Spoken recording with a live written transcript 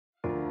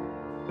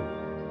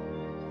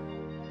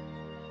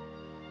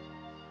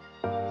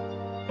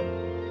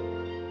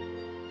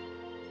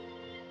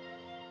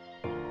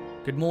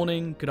Good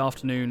morning, good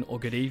afternoon, or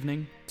good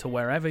evening to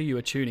wherever you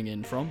are tuning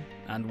in from,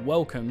 and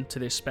welcome to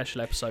this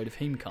special episode of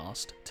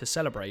Haemcast to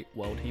celebrate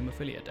World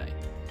Haemophilia Day.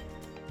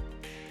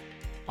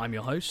 I'm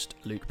your host,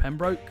 Luke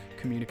Pembroke,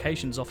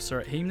 Communications Officer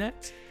at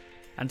HaemNet,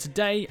 and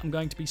today I'm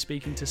going to be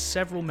speaking to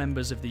several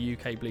members of the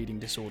UK bleeding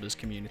disorders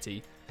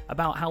community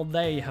about how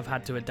they have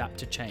had to adapt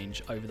to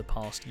change over the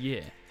past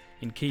year,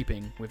 in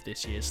keeping with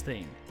this year's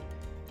theme.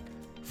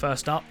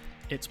 First up,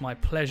 it's my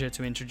pleasure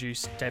to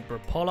introduce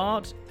Deborah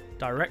Pollard,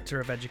 Director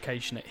of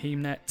Education at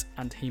HaemNet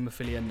and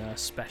Haemophilia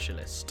Nurse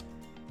Specialist.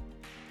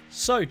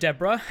 So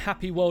Deborah,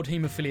 happy World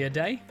Haemophilia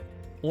Day.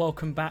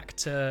 Welcome back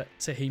to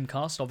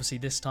Haemcast. Obviously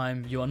this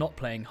time you are not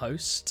playing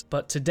host,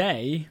 but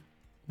today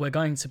we're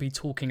going to be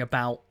talking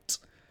about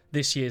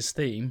this year's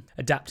theme,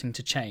 adapting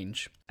to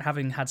change.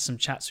 Having had some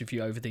chats with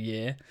you over the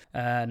year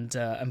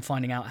and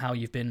finding out how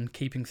you've been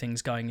keeping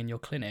things going in your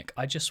clinic,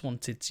 I just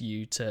wanted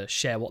you to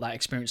share what that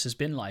experience has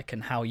been like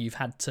and how you've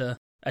had to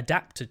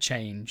adapt to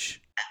change.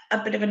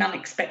 A bit of an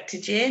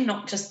unexpected year,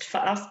 not just for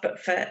us, but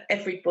for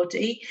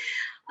everybody.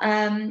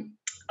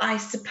 I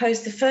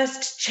suppose the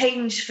first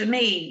change for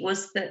me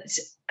was that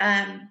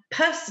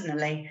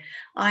personally,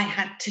 I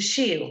had to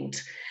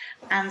shield.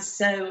 And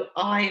so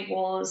I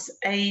was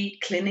a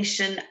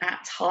clinician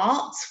at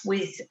heart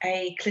with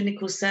a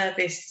clinical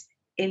service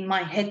in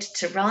my head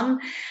to run.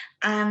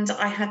 And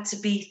I had to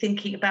be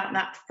thinking about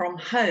that from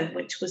home,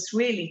 which was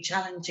really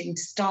challenging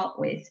to start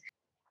with.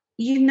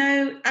 You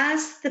know,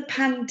 as the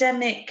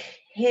pandemic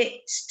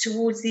hit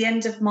towards the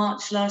end of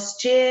March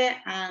last year,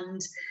 and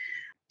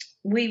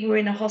we were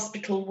in a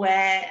hospital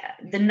where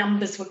the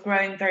numbers were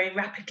growing very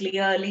rapidly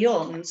early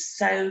on.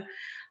 So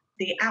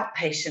the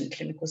outpatient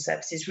clinical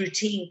services,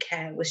 routine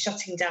care, was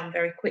shutting down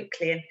very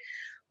quickly. And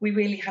we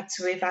really had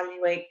to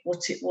evaluate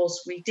what it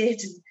was we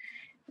did. And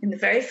in the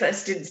very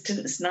first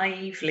instance,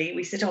 naively,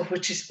 we said, we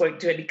just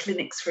won't do any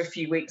clinics for a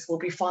few weeks. We'll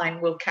be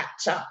fine. We'll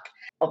catch up.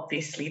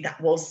 Obviously,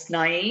 that was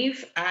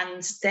naive.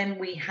 And then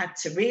we had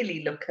to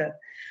really look at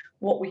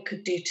what we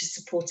could do to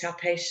support our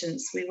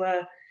patients. We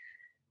were,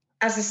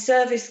 as a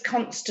service,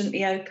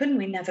 constantly open.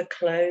 We never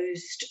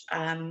closed.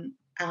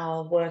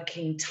 Our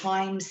working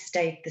times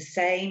stayed the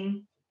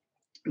same,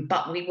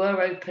 but we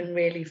were open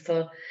really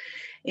for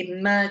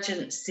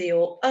emergency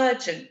or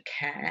urgent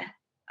care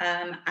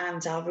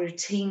and our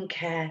routine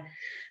care,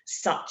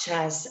 such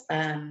as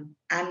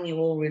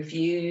annual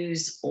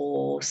reviews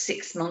or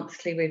 6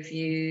 monthly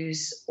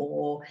reviews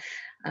or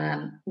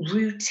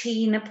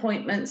routine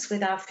appointments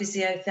with our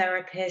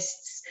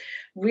physiotherapists.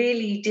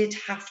 Really did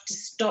have to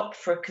stop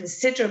for a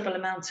considerable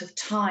amount of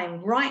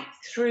time, right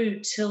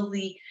through till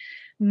the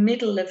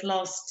middle of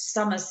last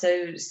summer,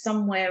 so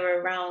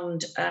somewhere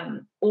around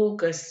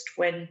August,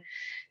 when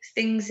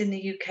things in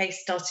the UK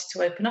started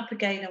to open up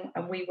again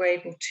and we were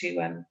able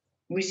to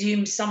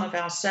resume some of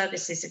our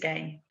services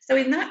again. So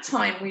in that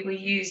time, we were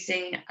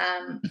using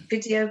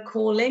video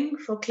calling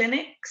for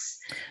clinics.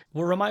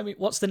 Well, remind me,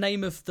 what's the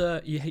name of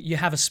you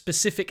have a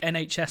specific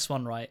NHS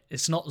one, right?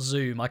 It's not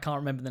Zoom. I can't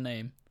remember the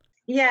name.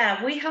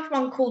 Yeah, we have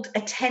one called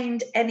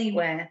Attend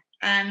Anywhere.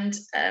 And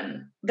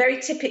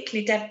very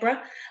typically,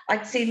 Deborah,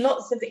 I'd seen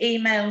lots of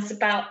emails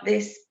about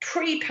this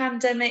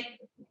pre-pandemic,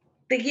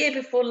 the year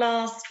before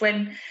last,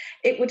 when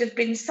it would have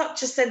been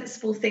such a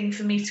sensible thing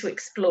for me to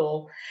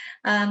explore.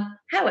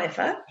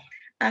 However,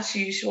 as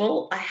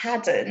usual, I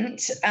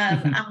hadn't,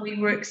 and we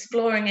were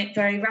exploring it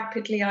very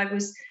rapidly. I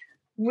was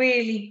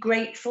really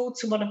grateful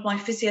to one of my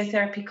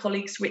physiotherapy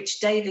colleagues,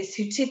 Rich Davis,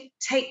 who did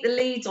take the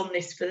lead on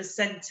this for the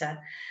centre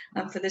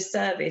and for the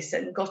service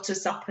and got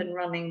us up and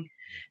running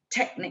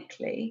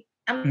technically.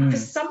 And for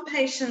some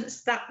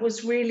patients, that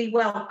was really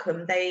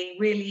welcome. They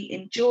really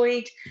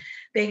enjoyed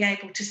being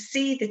able to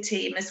see the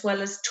team as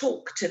well as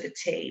talk to the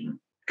team.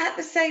 At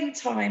the same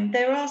time,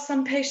 there are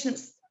some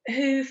patients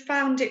who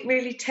found it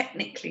really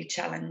technically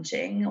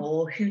challenging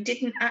or who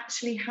didn't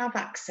actually have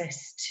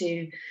access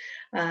to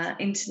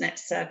internet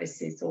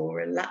services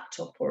or a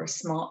laptop or a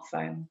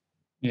smartphone.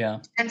 Yeah.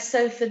 And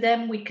so for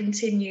them, we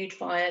continued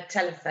via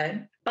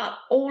telephone. But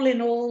all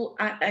in all,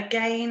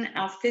 again,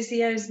 our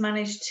physios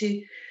managed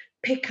to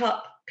pick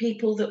up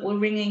people that were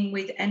ringing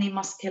with any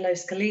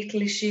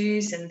musculoskeletal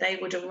issues, and they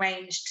would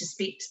arrange to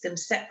speak to them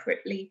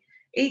separately,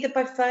 either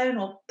by phone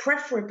or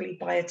preferably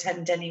by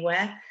Attend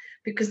Anywhere,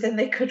 because then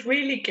they could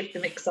really give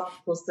them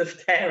examples of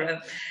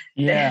their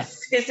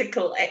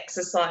physical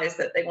exercise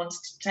that they wanted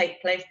to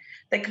take place.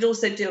 They could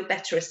also do a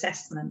better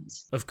assessment.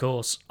 Of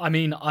course. I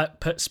mean,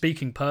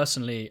 speaking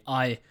personally,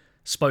 I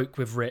spoke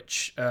with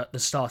Rich at the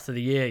start of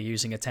the year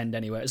using Attend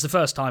Anywhere. It's the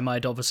first time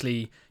I'd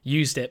obviously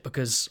used it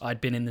because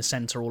I'd been in the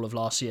centre all of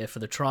last year for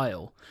the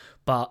trial.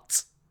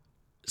 But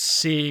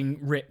seeing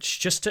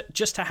Rich, just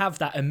to have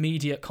that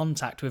immediate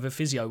contact with a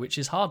physio, which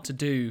is hard to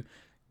do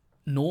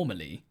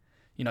normally,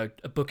 you know,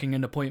 booking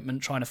an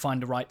appointment, trying to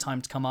find the right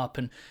time to come up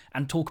and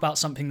talk about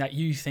something that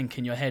you think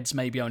in your head's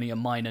maybe only a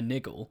minor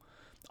niggle.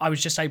 I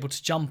was just able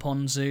to jump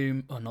on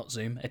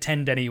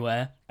Attend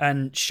Anywhere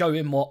and show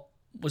him what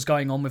was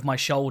going on with my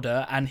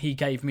shoulder, and he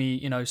gave me,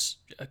 you know,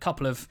 a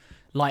couple of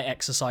light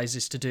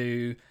exercises to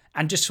do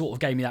and just sort of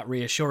gave me that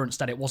reassurance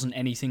that it wasn't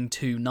anything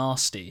too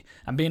nasty.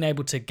 And being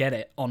able to get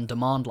it on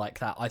demand like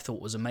that, I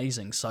thought was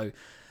amazing. So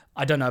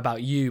I don't know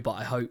about you, but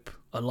I hope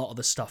a lot of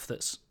the stuff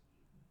that's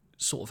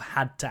sort of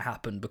had to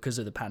happen because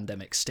of the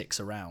pandemic sticks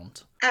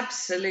around.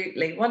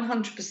 Absolutely,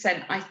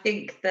 100%. I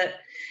think that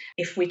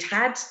if we'd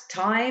had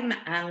time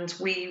and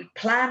we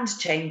planned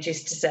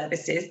changes to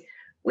services,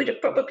 we'd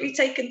have probably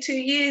taken 2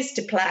 years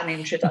to plan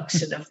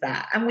introduction of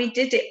that. And we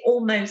did it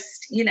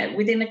almost,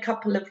 within a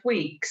couple of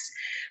weeks.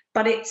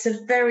 But it's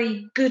a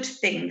very good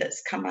thing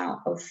that's come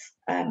out of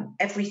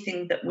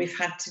everything that we've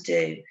had to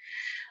do.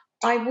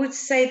 I would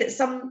say that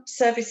some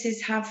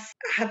services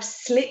have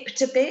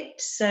slipped a bit.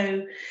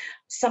 So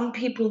some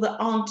people that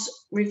aren't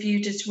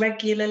reviewed as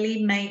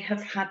regularly may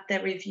have had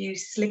their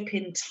reviews slip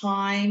in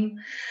time.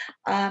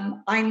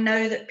 I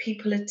know that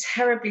people are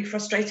terribly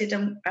frustrated,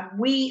 and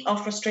we are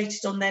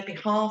frustrated on their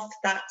behalf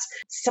that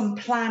some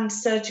planned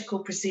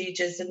surgical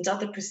procedures and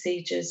other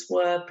procedures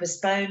were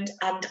postponed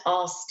and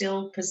are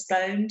still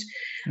postponed.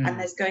 And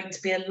there's going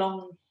to be a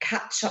long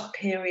catch-up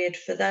period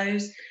for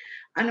those.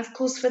 And of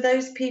course, for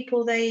those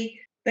people, they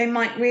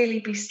might really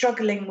be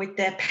struggling with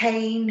their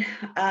pain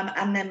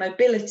and their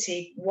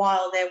mobility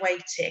while they're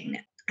waiting.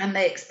 And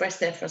they express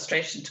their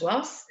frustration to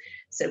us.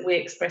 So we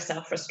express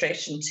our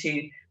frustration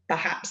to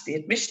perhaps the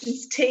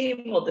admissions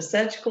team or the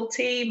surgical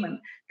team. And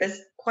there's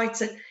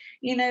quite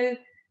a,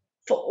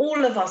 for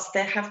all of us,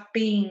 there have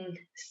been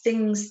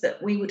things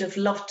that we would have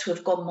loved to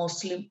have gone more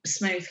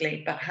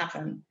smoothly, but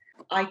haven't.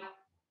 I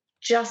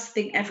just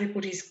think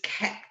everybody's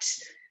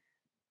kept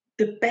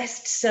the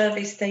best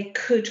service they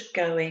could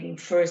going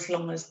for as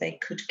long as they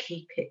could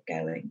keep it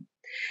going.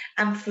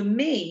 And for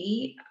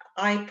me,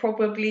 I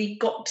probably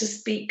got to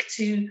speak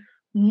to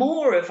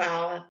more of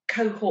our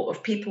cohort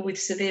of people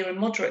with severe and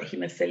moderate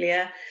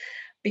haemophilia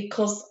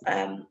because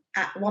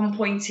at one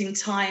point in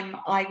time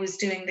I was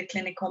doing the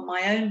clinic on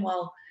my own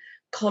while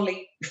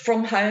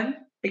from home,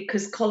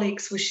 because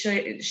colleagues were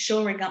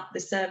shoring up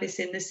the service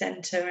in the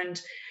centre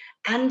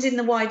and in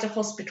the wider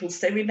hospitals.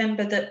 So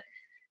remember that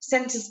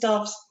centre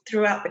staffs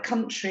throughout the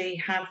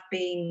country have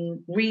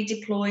been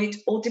redeployed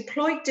or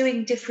deployed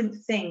doing different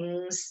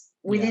things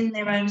within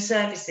their own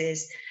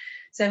services.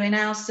 So in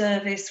our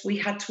service, we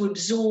had to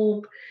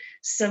absorb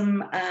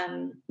some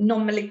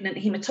non-malignant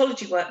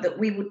haematology work that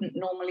we wouldn't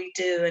normally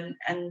do,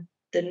 and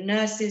the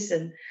nurses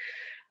and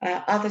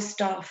other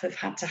staff have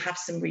had to have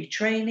some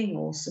retraining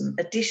or some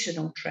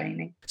additional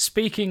training.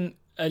 Speaking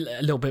a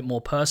little bit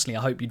more personally,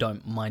 I hope you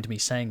don't mind me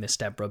saying this,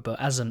 Deborah, but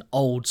as an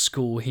old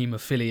school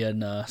haemophilia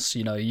nurse,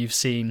 you've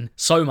seen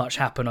so much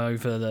happen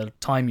over the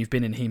time you've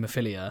been in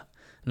haemophilia,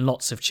 and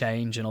lots of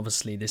change, and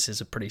obviously this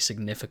is a pretty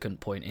significant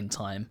point in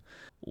time.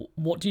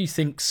 What do you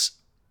think's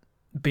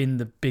been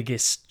the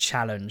biggest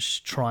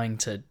challenge trying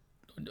to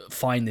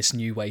find this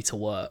new way to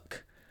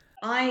work?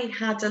 I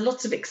had a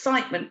lot of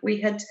excitement.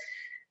 We'd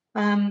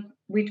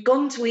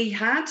gone to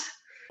EHAD.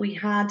 We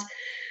had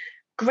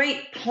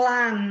great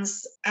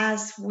plans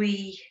as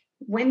we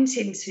went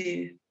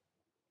into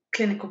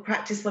clinical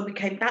practice. When we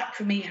came back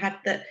from EHAD,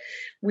 that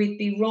we'd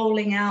be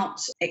rolling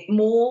out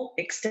more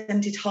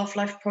extended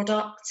half-life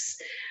products.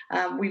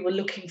 We were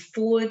looking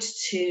forward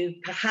to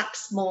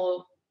perhaps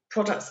more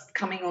products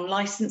coming on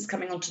license,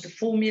 coming onto the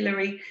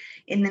formulary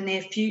in the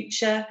near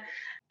future.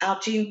 Our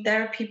gene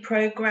therapy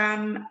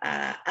program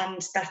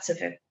and that of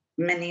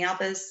many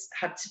others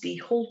had to be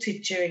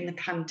halted during the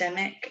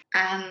pandemic,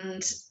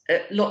 and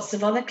lots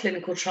of other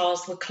clinical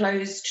trials were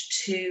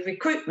closed to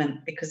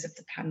recruitment because of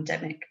the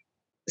pandemic.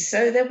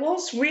 So there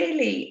was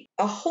really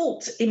a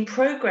halt in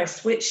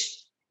progress,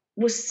 which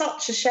was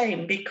such a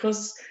shame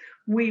because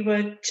we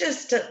were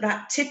just at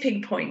that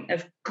tipping point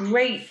of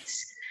great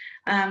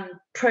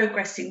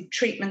progress in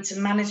treatment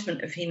and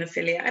management of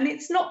haemophilia, and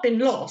it's not been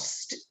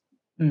lost.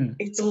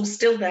 It's all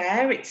still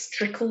there. It's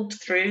trickled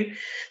through.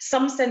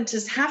 Some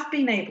centres have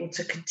been able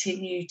to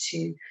continue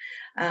to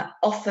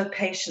offer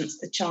patients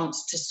the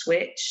chance to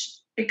switch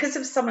because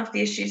of some of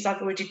the issues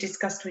I've already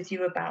discussed with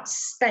you about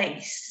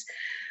space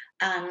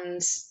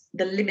and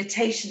the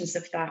limitations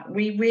of that.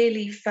 We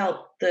really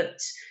felt that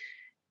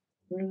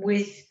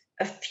with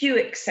a few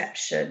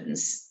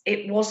exceptions,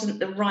 it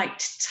wasn't the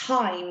right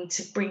time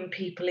to bring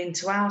people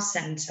into our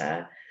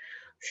centre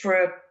for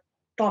a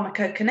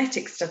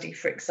pharmacokinetic study,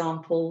 for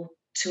example,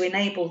 to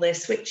enable their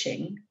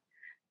switching,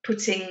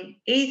 putting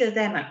either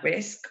them at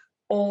risk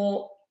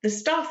or the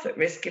staff at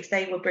risk if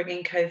they were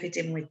bringing COVID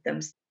in with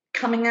them.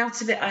 Coming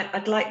out of it,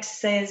 I'd like to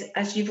say,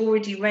 as you've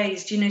already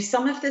raised,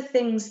 some of the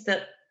things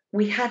that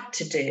we had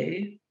to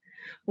do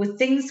were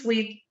things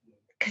we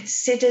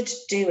considered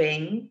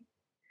doing.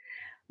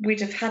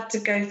 We'd have had to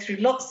go through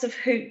lots of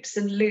hoops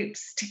and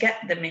loops to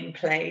get them in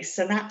place,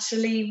 and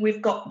actually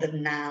we've got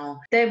them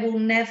now. There will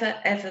never,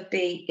 ever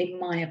be, in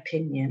my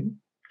opinion,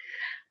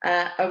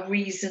 a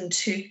reason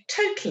to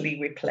totally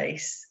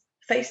replace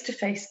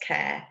face-to-face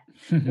care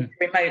with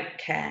remote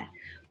care.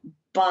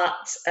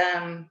 But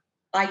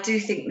I do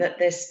think that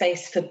there's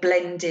space for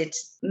blended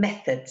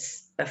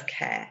methods of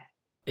care.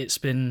 It's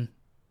been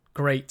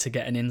great to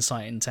get an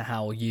insight into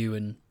how you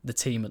and the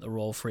team at the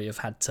Royal Free have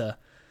had to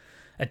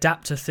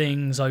adapt to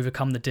things,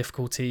 overcome the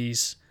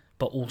difficulties,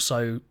 but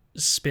also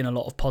spin a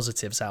lot of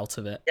positives out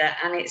of it. Yeah,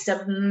 and it's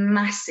a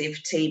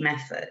massive team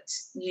effort.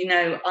 You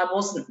know, I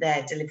wasn't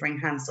there delivering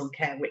hands-on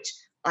care, which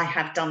I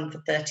have done for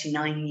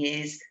 39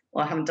 years.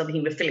 Well, I haven't done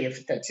haemophilia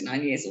for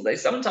 39 years, although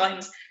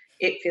sometimes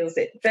it feels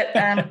it. But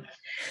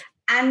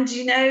and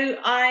you know,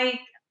 I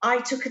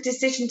took a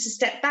decision to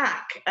step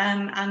back,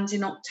 and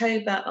in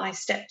October I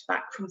stepped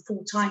back from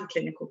full-time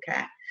clinical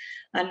care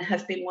and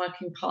have been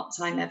working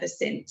part-time ever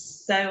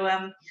since.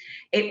 So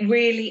it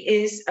really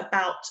is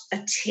about a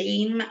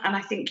team, and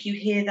I think you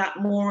hear that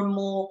more and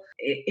more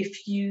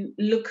if you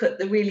look at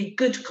the really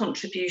good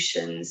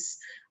contributions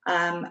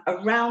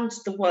around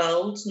the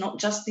world, not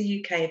just the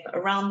UK, but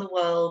around the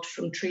world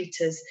from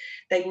treaters.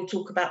 They will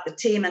talk about the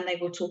team, and they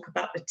will talk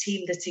about the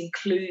team that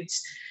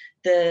includes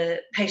the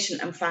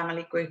patient and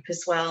family group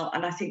as well.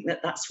 And I think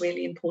that that's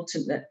really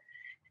important, that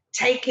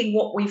taking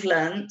what we've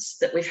learned,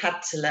 that we've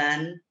had to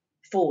learn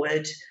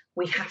forward,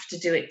 we have to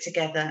do it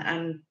together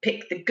and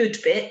pick the good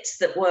bits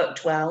that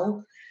worked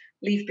well,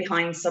 leave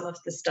behind some of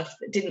the stuff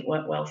that didn't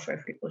work well for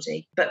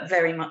everybody, but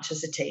very much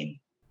as a team.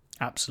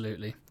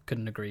 Absolutely.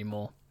 Couldn't agree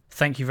more.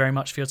 Thank you very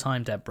much for your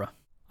time, Deborah.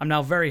 I'm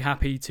now very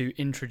happy to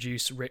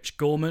introduce Rich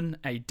Gorman,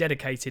 a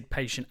dedicated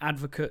patient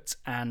advocate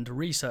and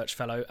research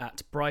fellow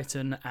at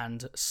Brighton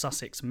and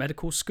Sussex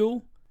Medical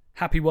School.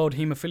 Happy World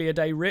Haemophilia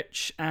Day,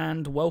 Rich,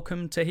 and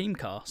welcome to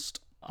Haemcast.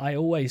 I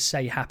always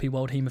say Happy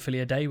World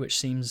Haemophilia Day, which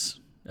seems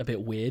a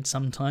bit weird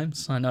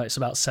sometimes. I know it's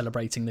about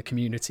celebrating the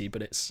community,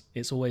 but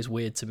it's always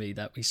weird to me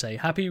that we say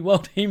Happy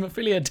World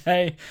Haemophilia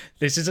Day.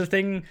 This is a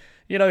thing,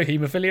 you know,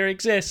 haemophilia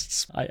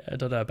exists. I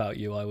don't know about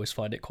you, I always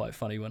find it quite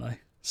funny when I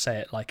say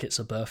it like it's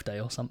a birthday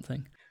or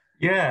something.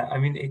 Yeah, I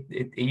mean,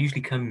 it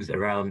usually comes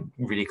around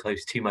really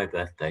close to my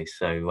birthday,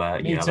 so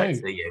Me I too.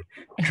 like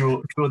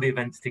to draw the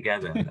events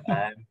together.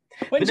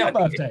 When's your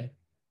birthday?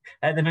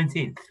 The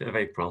 19th of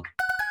April.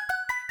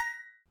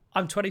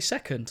 I'm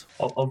 22nd.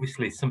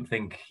 Obviously,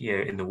 something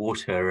in the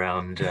water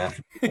around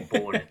people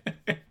born.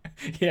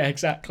 Yeah,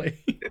 exactly.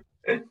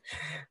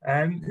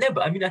 No,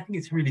 but I mean, I think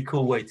it's a really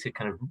cool way to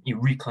kind of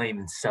reclaim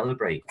and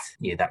celebrate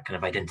that kind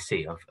of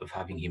identity of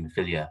having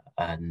haemophilia,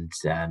 and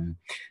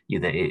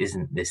that it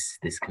isn't this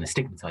kind of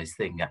stigmatized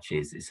thing. Actually,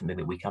 it's something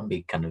that we can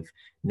be kind of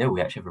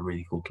we actually have a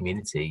really cool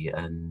community,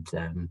 and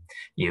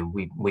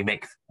we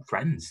make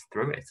friends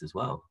through it as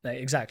well.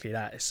 Exactly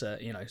that. It's a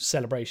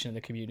celebration of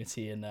the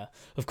community, and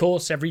of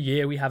course every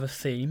year we have a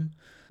theme.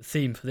 The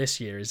theme for this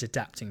year is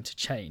adapting to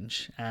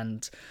change,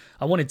 and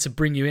I wanted to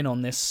bring you in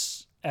on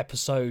this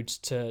episode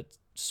to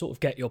sort of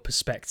get your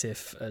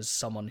perspective as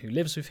someone who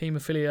lives with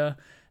haemophilia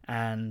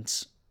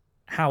and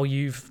how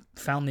you've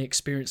found the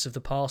experience of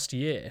the past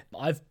year.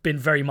 I've been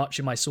very much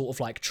in my sort of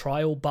like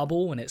trial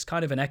bubble, and it's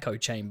kind of an echo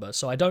chamber,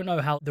 so I don't know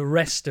how the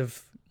rest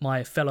of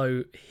my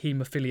fellow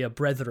haemophilia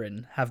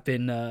brethren have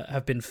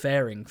been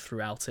faring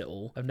throughout it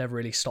all. I've never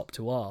really stopped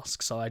to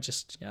ask, so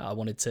I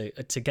wanted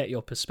to get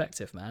your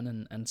perspective,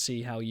 man, and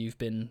see how you've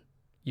been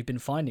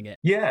finding it.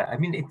 Yeah, I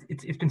mean,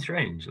 it's been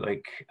strange.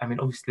 Like, I mean,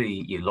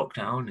 obviously you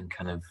lockdown and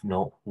kind of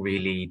not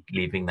really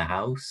leaving the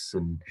house,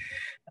 and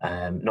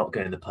not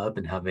going to the pub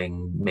and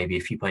having maybe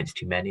a few pints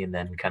too many and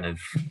then kind of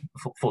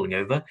falling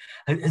over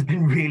has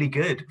been really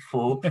good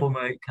for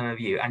my kind of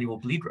annual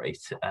bleed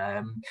rate.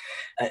 And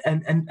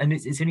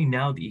it's only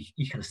now that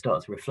you kind of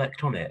start to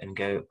reflect on it and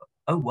go,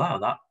 oh wow,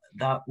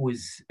 that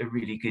was a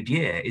really good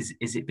year. Is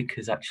it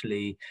because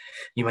actually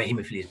my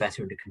haemophilia is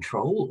better under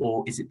control,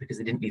 or is it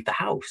because I didn't leave the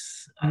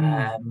house?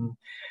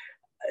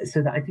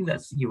 So that I think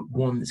that's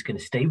one that's going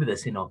to stay with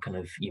us in our kind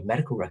of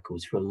medical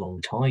records for a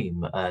long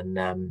time. And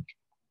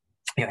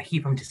I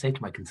keep having to say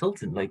to my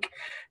consultant, like,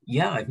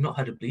 I've not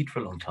had a bleed for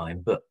a long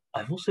time, but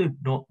I've also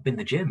not been to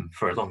the gym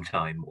for a long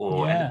time,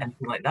 or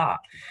anything like that.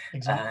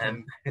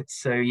 Exactly.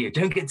 So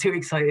don't get too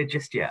excited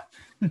just yet.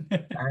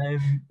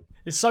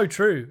 It's so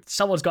true.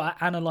 Someone's got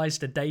to analyse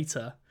the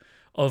data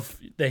of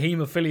the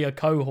haemophilia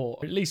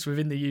cohort, at least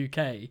within the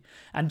UK,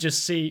 and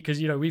just see,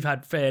 because, we've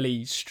had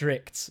fairly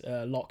strict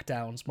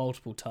lockdowns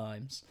multiple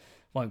times.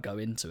 Won't go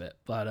into it,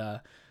 but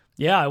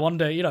I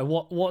wonder,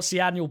 what's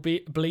the annual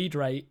bleed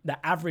rate,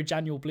 the average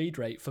annual bleed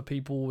rate for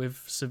people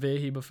with severe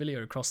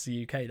haemophilia across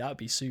the UK? That would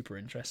be super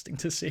interesting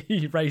to see.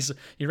 You raise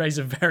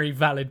a very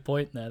valid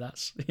point there.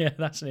 That's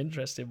an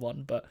interesting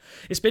one, but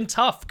it's been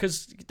tough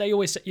because they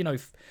always say,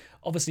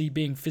 obviously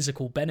being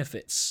physical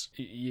benefits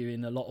you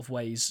in a lot of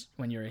ways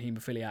when you're a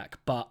haemophiliac,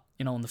 but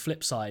on the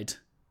flip side,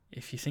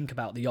 if you think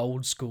about the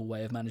old school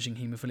way of managing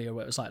haemophilia,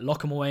 where it was like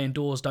lock them away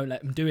indoors, don't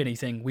let them do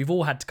anything, we've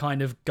all had to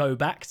kind of go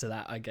back to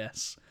that, I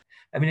guess.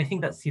 I mean, I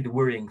think that's the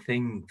worrying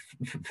thing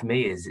for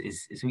me is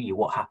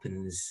what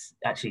happens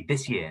actually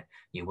this year.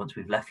 Once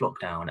we've left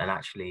lockdown and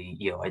actually,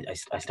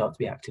 I start to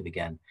be active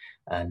again,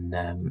 and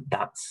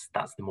that's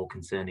the more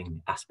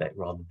concerning aspect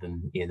rather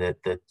than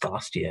the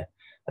last year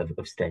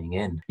of staying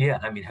in. Yeah,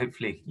 I mean,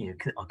 hopefully,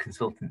 our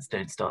consultants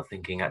don't start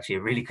thinking actually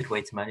a really good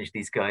way to manage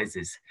these guys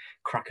is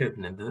crack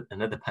open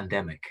another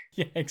pandemic.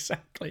 Yeah,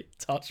 exactly.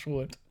 Touch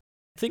wood.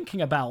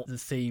 Thinking about the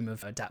theme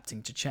of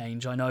adapting to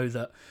change, I know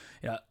that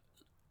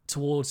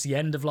towards the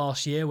end of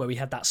last year where we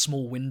had that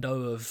small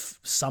window of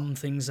some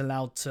things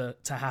allowed to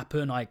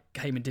happen. I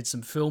came and did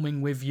some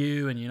filming with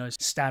you and,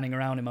 standing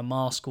around in my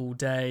mask all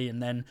day.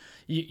 And then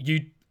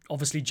you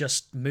obviously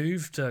just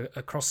moved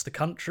across the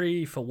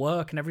country for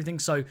work and everything.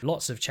 So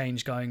lots of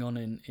change going on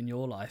in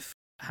your life.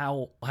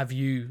 How have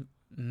you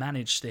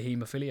managed the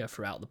haemophilia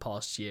throughout the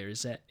past year?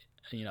 Is it,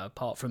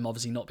 apart from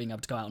obviously not being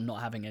able to go out and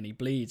not having any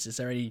bleeds, is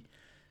there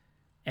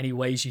any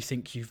ways you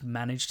think you've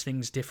managed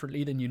things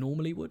differently than you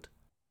normally would?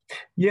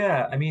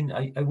 Yeah, I mean,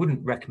 I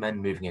wouldn't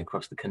recommend moving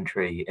across the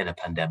country in a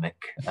pandemic.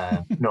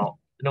 Not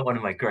one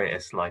of my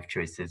greatest life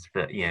choices,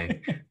 but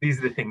these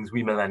are the things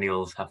we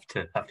millennials have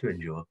to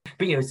endure.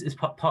 But as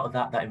part of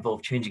that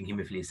involved changing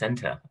haemophilia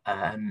centre.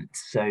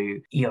 So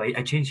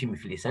I changed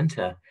haemophilia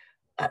centre.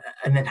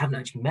 And then haven't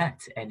actually met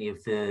any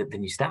of the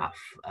new staff,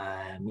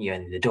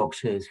 the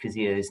doctors,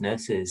 physios,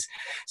 nurses.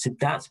 So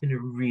that's been a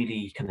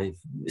really kind of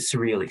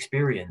surreal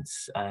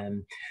experience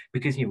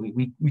because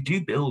we do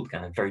build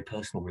kind of very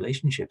personal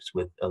relationships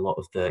with a lot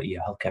of the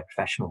healthcare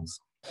professionals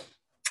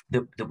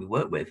that we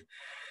work with.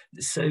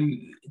 So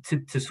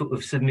to sort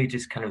of suddenly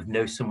just kind of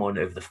know someone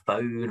over the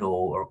phone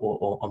or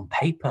on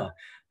paper,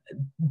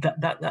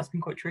 that's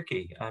been quite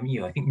tricky. I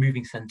think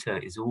moving centre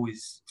is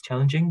always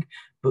challenging,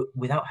 but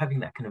without having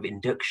that kind of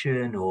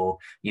induction or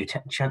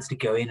chance to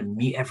go in and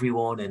meet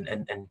everyone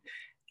and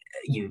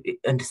you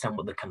understand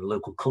what the kind of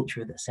local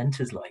culture of the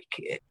centre's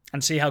like,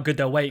 and see how good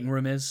their waiting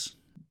room is.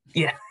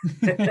 Yeah,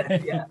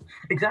 yeah,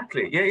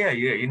 exactly. Yeah.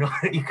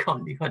 You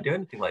can't do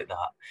anything like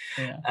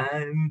that.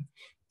 Yeah.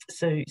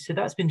 So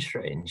that's been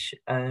strange.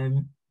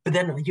 But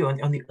then, on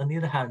the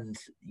other hand,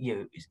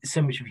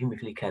 so much of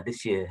haemophilia care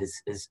this year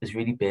has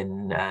really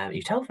been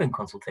your telephone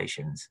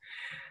consultations.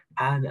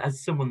 And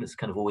as someone that's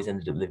kind of always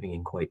ended up living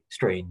in quite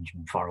strange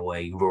and far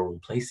away rural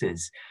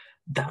places,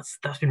 that's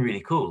been really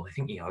cool. I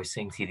think I was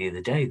saying to you the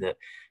other day that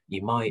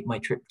my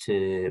trip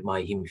to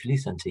my haemophilia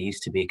centre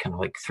used to be kind of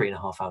like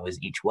 3.5 hours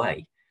each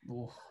way.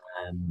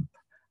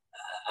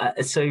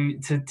 So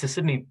to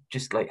suddenly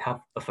just like have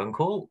a phone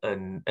call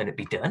and it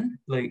be done,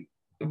 like,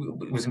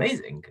 it was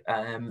amazing.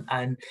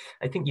 And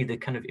I think the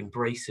kind of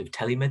embrace of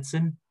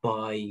telemedicine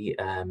by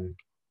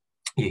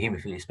your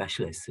haemophilia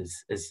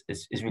specialists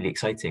is really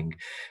exciting.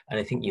 And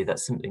I think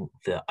that's something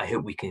that I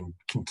hope we can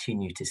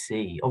continue to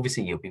see.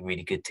 Obviously, it'll be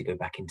really good to go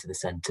back into the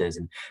centres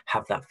and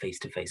have that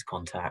face-to-face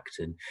contact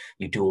and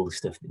you do all the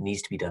stuff that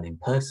needs to be done in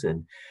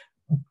person.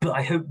 But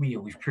I hope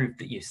we've proved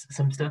that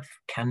some stuff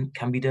can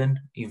be done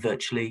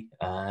virtually.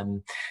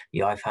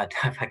 I've had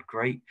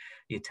great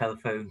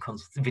telephone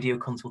video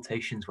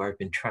consultations where I've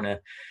been trying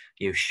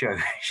to show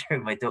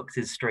my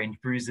doctors strange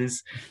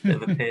bruises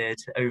that have appeared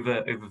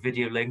over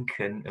video link,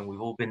 and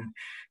we've all been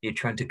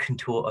trying to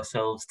contort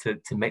ourselves to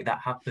make that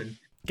happen.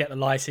 Get the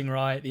lighting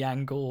right, the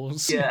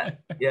angles. Yeah.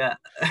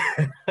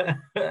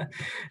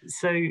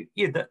 So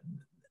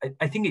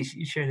I think it's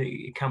shown that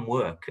it can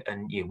work,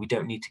 and we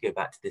don't need to go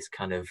back to this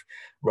kind of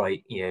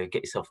get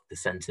yourself to the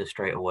centre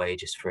straight away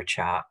just for a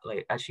chat.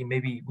 Like, actually,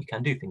 maybe we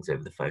can do things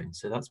over the phone.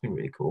 So that's been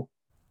really cool.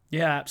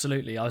 Yeah,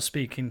 absolutely. I was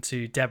speaking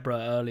to Deborah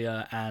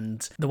earlier,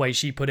 and the way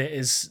she put it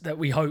is that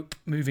we hope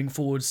moving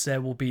forwards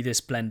there will be this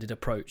blended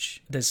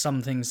approach. There's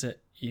some things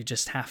that you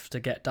just have to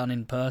get done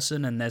in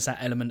person, and there's that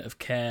element of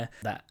care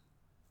that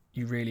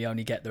you really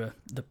only get the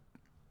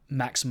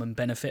maximum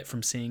benefit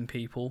from seeing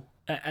people.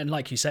 And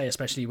like you say,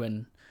 especially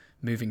when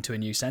moving to a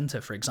new centre,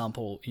 for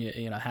example,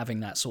 having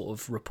that sort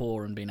of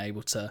rapport and being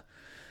able to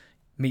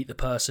meet the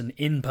person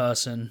in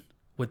person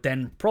would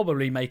then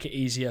probably make it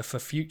easier for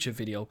future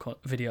video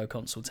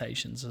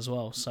consultations as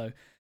well. So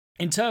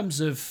in terms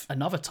of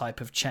another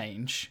type of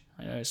change,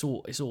 it's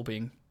all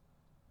being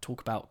talk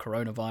about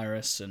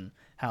coronavirus and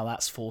how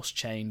that's forced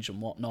change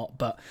and whatnot,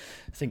 but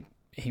I think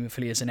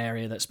haemophilia is an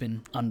area that's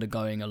been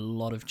undergoing a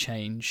lot of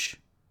change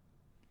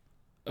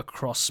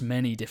across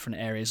many different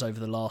areas over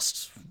the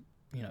last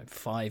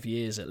 5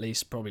 years at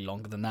least, probably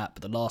longer than that,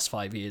 but the last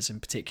 5 years in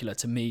particular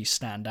to me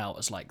stand out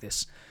as like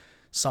this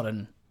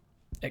sudden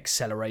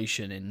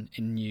acceleration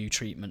in new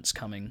treatments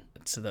coming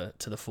to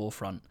the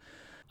forefront.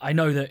 I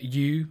know that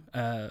you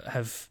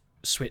have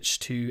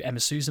switched to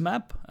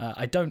emicizumab.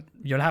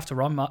 You'll have to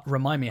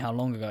remind me how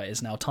long ago it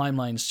is now.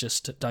 Timelines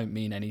just don't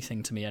mean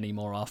anything to me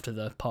anymore after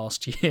the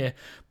past year,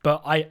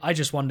 but I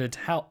just wondered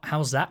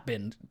how's that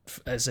been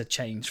as a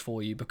change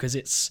for you, because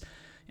it's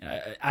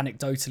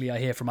anecdotally I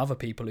hear from other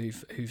people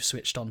who've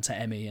switched on to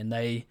Emmy, and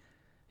they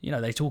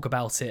talk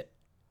about it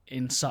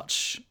in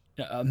such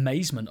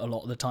amazement a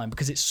lot of the time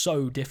because it's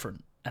so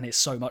different and it's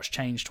so much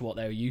change to what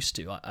they're used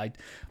to.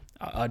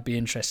 I'd be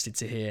interested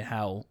to hear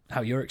how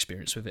your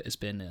experience with it has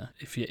been,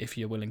 if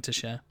you're willing to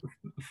share.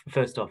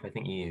 First off, I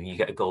think you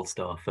get a gold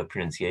star for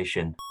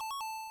pronunciation.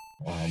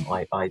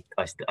 I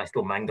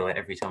still mangle it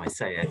every time I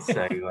say it,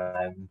 so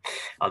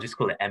I'll just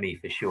call it Emmy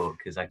for short,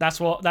 because that's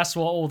what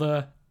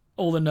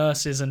all the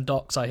nurses and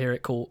docs I hear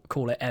it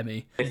call it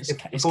Emmy.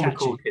 It's all the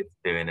cool kids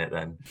doing it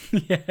then.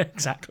 Yeah,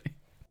 exactly.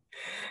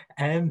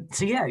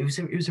 So yeah, it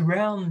was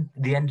around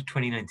the end of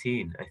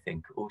 2019, I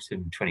think,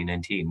 autumn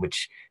 2019,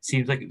 which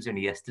seems like it was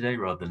only yesterday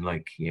rather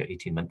than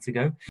 18 months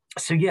ago.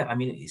 So yeah, I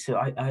mean, so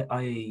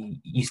I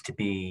used to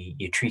be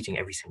treating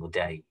every single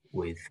day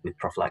with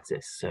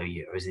prophylaxis. So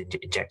I was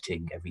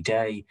injecting every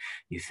day,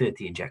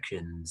 30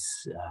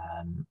 injections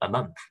a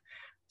month.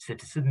 So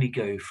to suddenly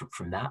go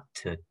from that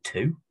to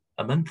two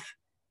a month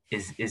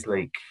is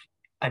like,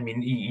 I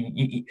mean,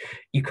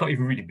 you can't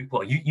even really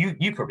well,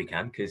 you probably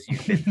can because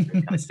you've been through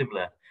a kind of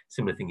similar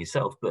thing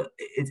yourself, but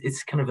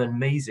it's kind of an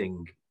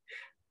amazing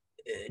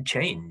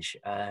change,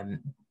 and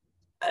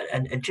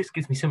it just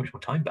gives me so much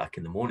more time back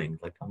in the morning.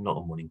 Like, I'm not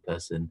a morning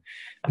person.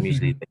 I'm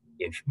usually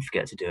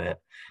forget to do it.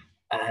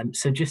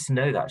 So just to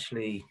know that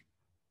actually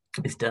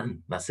it's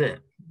done. That's it.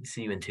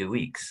 See you in 2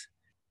 weeks.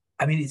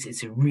 I mean,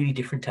 it's a really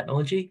different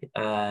technology.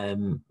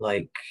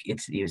 Like,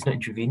 it's not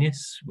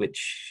intravenous,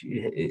 which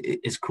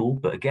is cool.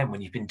 But again,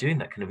 when you've been doing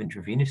that kind of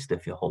intravenous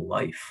stuff your whole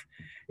life,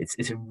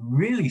 it's a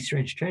really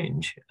strange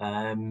change.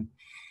 And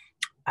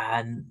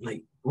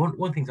like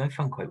one thing I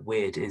found quite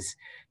weird is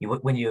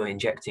when you're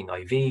injecting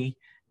IV,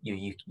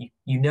 you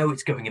know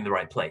it's going in the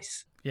right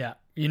place. Yeah,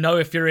 you know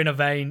if you're in a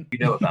vein. You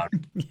know about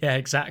it. Yeah,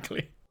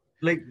 exactly.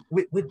 Like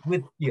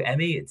with your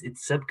Emmy,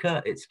 it's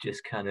subcut. It's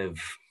just kind of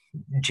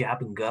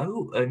jab and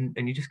go, and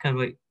you just kind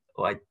of like,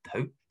 oh, I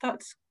hope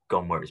that's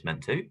gone where it's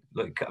meant to.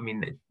 Like, I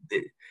mean,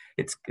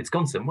 it's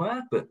gone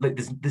somewhere, but like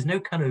there's no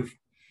kind of,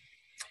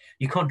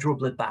 you can't draw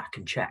blood back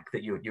and check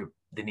that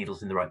the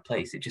needle's in the right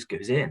place. It just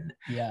goes in.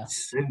 Yeah.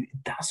 So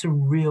that's a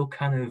real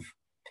kind of,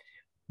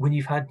 when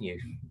you've had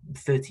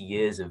 30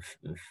 years of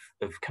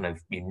kind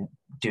of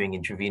doing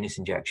intravenous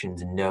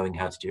injections and knowing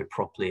how to do it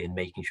properly and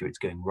making sure it's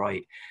going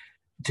right,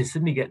 to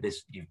suddenly get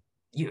this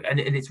and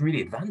it's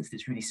really advanced,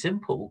 it's really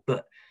simple,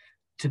 but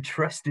to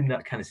trust in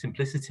that kind of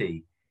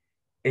simplicity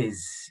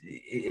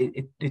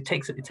it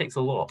takes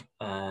a lot.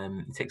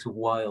 It takes a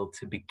while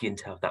to begin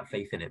to have that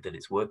faith in it that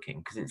it's working,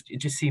 because it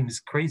just seems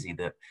crazy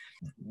that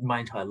my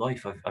entire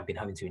life I've been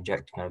having to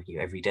inject kind of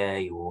every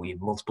day or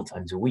multiple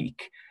times a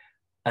week,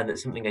 and that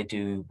something I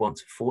do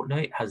once a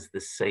fortnight has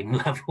the same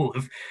level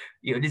of,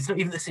 it's not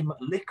even the same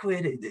amount of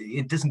liquid,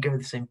 it doesn't go to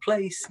the same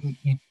place.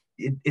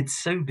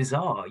 It's so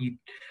bizarre.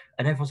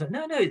 And everyone's like,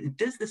 no, it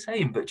does the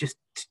same, but just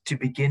to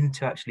begin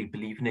to actually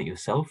believe in it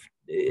yourself,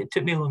 it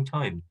took me a long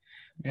time.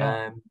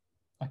 Yeah,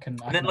 I can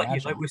then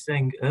imagine. like we were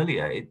saying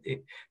earlier,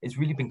 it's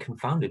really been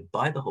confounded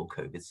by the whole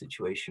COVID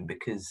situation,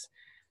 because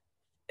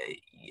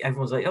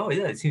everyone's like, oh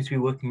yeah, it seems to be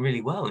working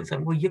really well. It's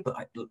like, well, yeah, but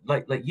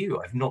like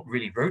you, I've not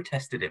really road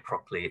tested it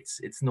properly.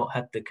 It's not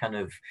had the kind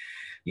of,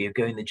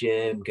 go in the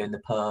gym, go in the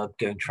pub,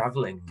 going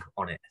traveling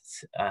on it.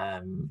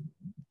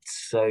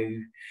 So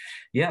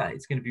yeah,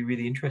 it's going to be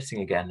really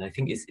interesting again. And I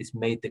think it's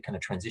made the kind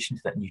of transition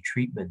to that new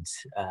treatment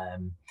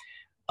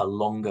a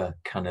longer,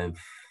 kind of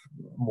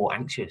more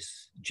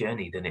anxious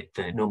journey than it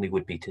normally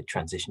would be to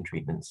transition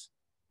treatments.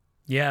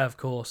 Yeah, of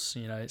course.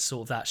 It's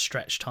sort of that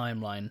stretched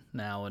timeline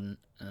now, and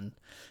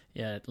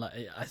yeah, like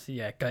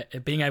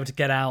being able to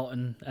get out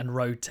and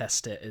road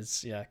test it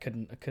is, I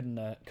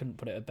couldn't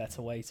put it a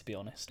better way, to be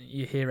honest.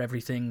 You hear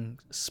everything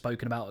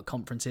spoken about at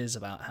conferences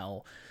about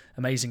how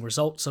amazing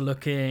results are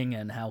looking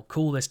and how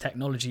cool this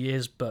technology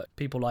is, but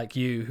people like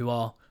you who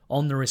are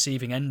on the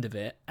receiving end of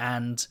it,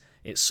 and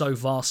it's so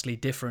vastly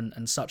different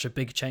and such a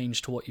big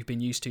change to what you've been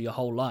used to your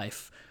whole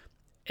life,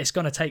 it's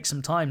going to take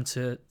some time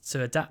to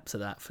adapt to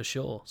that, for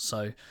sure.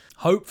 So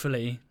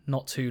hopefully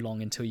not too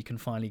long until you can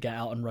finally get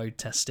out and road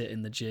test it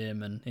in the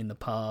gym and in the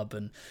pub,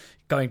 and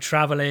going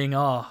traveling.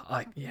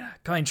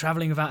 Going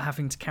traveling without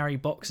having to carry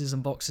boxes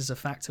and boxes of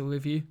Factor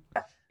with you.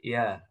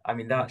 Yeah, I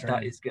mean that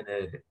is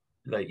gonna,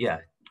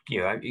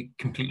 it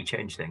completely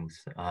changed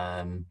things.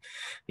 I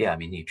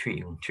mean, you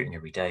treating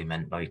every day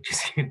meant like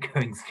just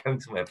going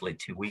somewhere for like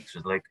 2 weeks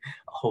was like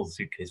a whole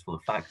suitcase full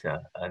of Factor,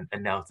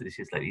 and now it's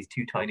just like these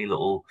two tiny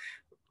little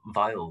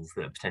vials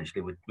that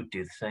potentially would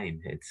do the same.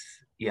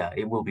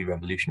 It will be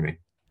revolutionary.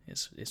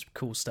 It's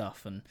cool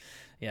stuff, and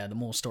yeah, the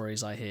more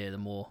stories I hear, the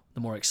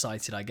more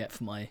excited I get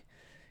for my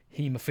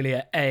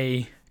haemophilia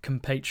A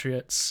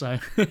compatriots. So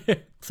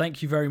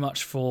thank you very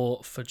much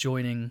for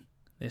joining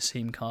this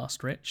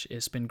Hemecast, Rich.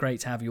 It's been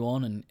great to have you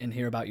on and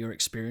hear about your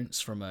experience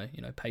from a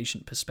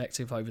patient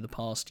perspective over the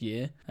past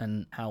year,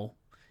 and how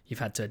you've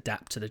had to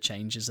adapt to the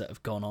changes that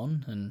have gone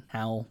on, and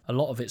how a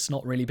lot of it's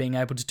not really being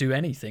able to do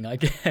anything, I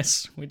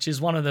guess, which is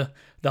one of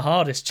the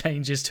hardest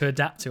changes to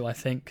adapt to, I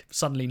think.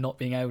 Suddenly not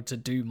being able to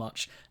do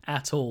much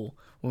at all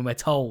when we're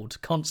told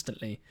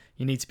constantly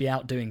you need to be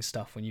out doing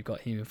stuff when you've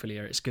got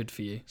haemophilia. It's good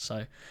for you.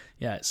 So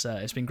yeah,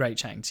 it's been great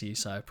chatting to you,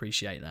 so I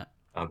appreciate that.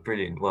 Oh,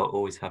 brilliant. Well,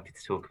 always happy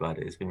to talk about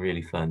it. It's been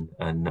really fun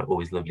and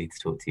always lovely to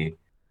talk to you.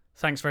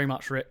 Thanks very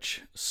much,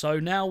 Rich. So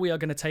now we are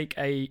going to take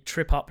a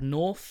trip up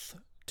north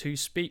to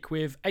speak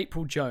with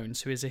April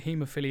Jones, who is a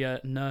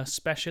haemophilia nurse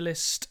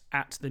specialist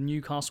at the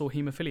Newcastle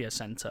Haemophilia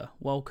Centre.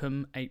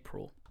 Welcome,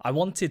 April. I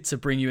wanted to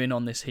bring you in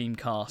on this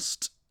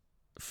Hemecast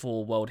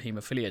for World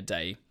Haemophilia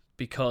Day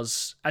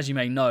because, as you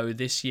may know,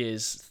 this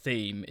year's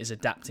theme is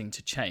adapting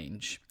to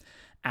change.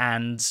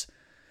 And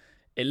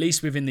at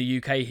least within the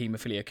UK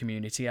haemophilia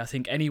community, I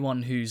think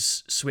anyone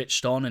who's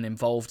switched on and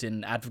involved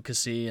in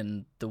advocacy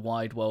and the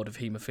wide world of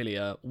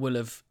haemophilia will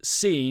have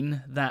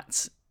seen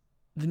that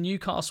the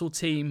Newcastle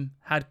team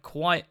had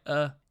quite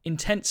a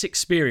intense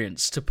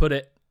experience, to put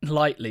it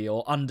lightly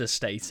or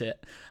understate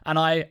it. And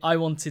I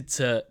wanted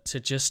to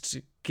just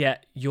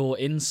get your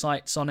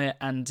insights on it,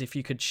 and if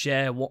you could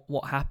share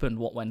what happened,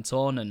 what went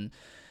on,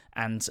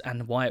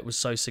 and why it was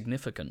so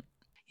significant.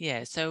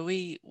 Yeah, so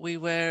we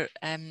were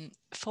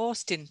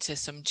forced into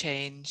some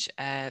change,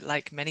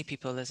 like many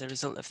people, as a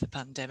result of the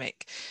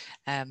pandemic.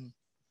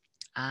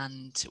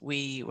 And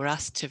we were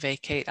asked to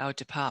vacate our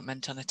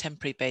department on a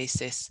temporary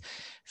basis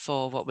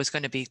for what was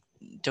going to be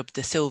dubbed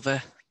the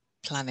Silver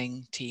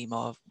Planning Team,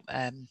 or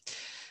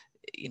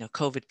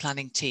COVID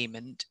planning team.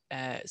 And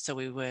so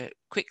we were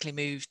quickly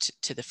moved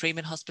to the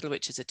Freeman Hospital,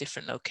 which is a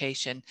different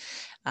location,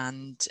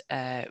 and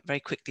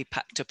very quickly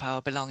packed up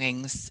our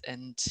belongings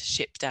and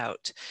shipped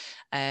out.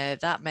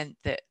 That meant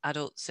that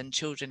adults and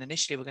children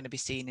initially were going to be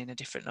seen in a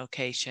different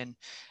location.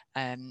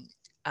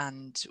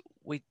 And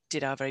we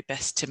did our very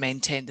best to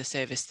maintain the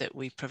service that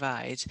we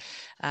provide.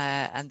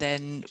 And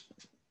then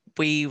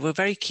we were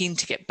very keen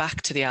to get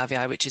back to the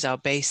RVI, which is our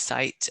base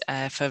site,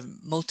 for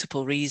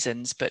multiple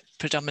reasons, but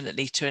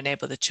predominantly to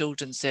enable the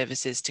children's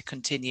services to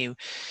continue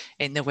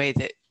in the way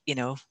that,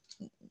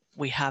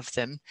 we have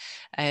them.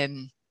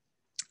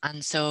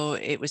 And so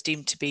it was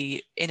deemed to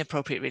be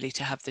inappropriate, really,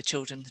 to have the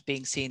children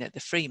being seen at the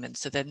Freeman.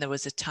 So then there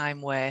was a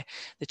time where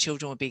the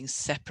children were being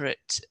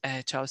separate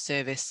to our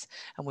service,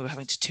 and we were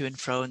having to and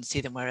fro and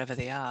see them wherever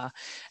they are.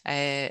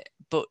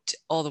 But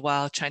all the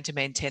while trying to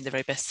maintain the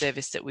very best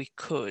service that we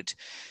could.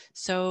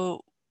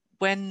 So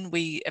when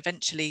we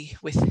eventually,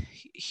 with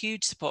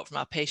huge support from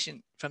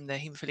the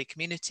haemophilia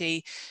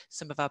community,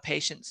 some of our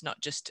patients, not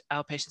just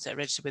our patients that are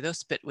registered with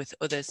us, but with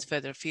others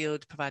further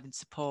afield, providing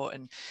support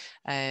and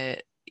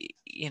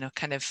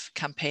kind of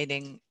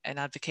campaigning and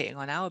advocating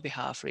on our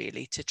behalf,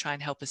 really, to try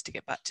and help us to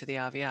get back to the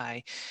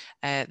RVI.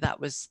 That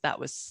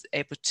was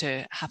able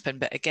to happen,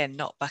 but again,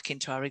 not back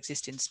into our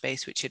existing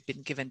space, which had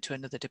been given to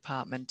another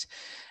department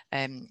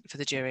for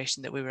the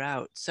duration that we were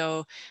out.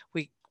 So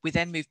we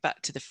then moved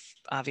back to the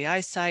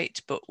RVI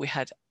site, but we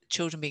had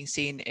children being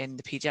seen in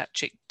the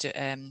paediatric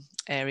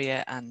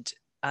area and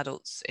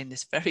adults in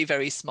this very,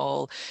 very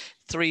small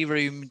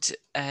 3-roomed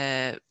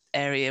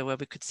area where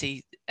we could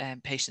see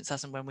patients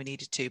as and when we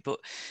needed to. But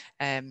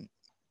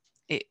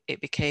it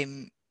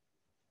became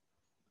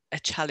a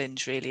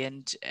challenge, really,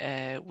 and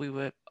we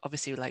were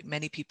obviously, like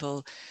many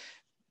people,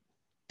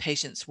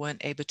 patients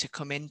weren't able to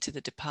come into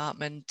the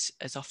department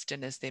as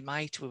often as they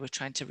might. We were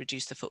trying to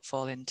reduce the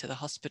footfall into the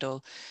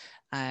hospital.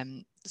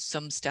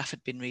 Some staff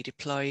had been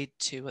redeployed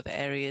to other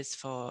areas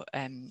for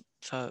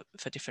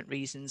different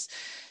reasons.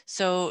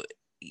 So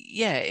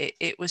yeah,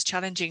 it was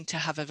challenging to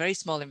have a very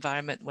small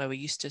environment where we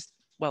used to,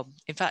 well,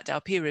 in fact,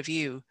 our peer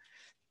review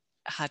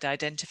had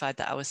identified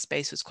that our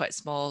space was quite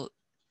small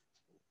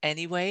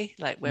anyway,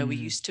 like where we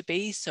used to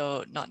be.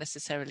 So not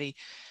necessarily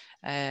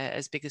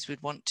as big as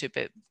we'd want to,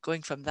 but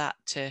going from that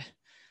to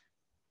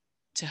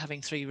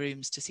having 3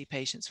 rooms to see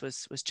patients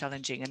was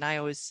challenging. And I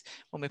always,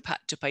 when we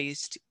packed up, I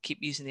used to keep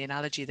using the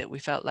analogy that we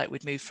felt like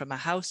we'd moved from a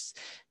house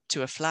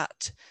to a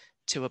flat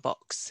to a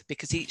box,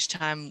 because each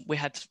time we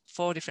had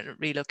 4 different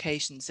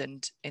relocations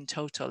and in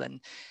total, and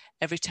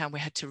every time we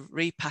had to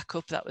repack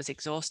up. That was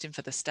exhausting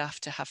for the staff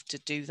to have to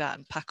do that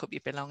and pack up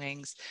your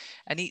belongings.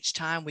 And each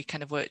time we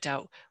kind of worked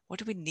out, what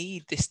do we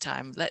need this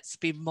time? Let's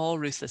be more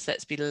ruthless.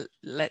 Let's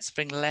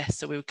bring less.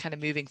 So we were kind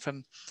of moving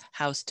from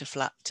house to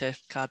flat to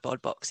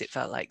cardboard box, it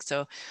felt like.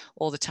 So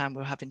all the time we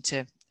were having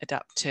to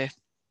adapt to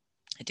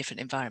a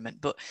different environment.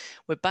 But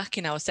we're back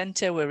in our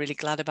centre. We're really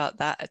glad about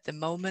that. At the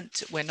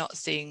moment, we're not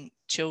seeing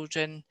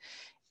children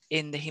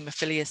in the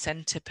haemophilia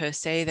centre per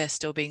se. They're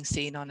still being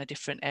seen on a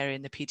different area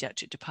in the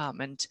paediatric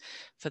department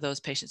for those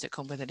patients that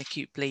come with an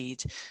acute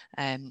bleed,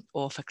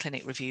 or for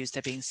clinic reviews.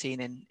 They're being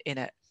seen in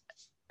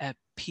a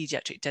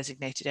paediatric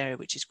designated area,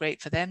 which is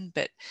great for them,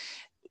 but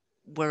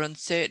we're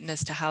uncertain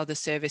as to how the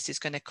service is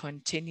going to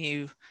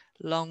continue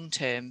long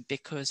term,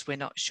 because we're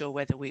not sure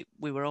whether we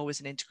were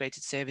always an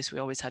integrated service. We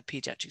always had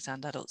paediatrics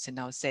and adults in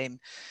our same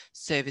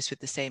service with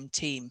the same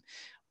team,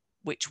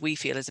 which we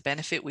feel is a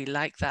benefit. We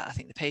like that. I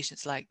think the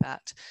patients like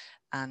that.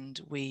 And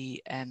we're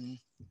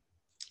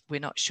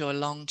not sure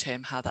long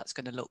term how that's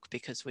going to look,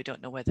 because we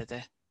don't know whether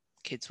the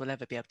kids will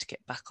ever be able to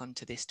get back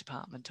onto this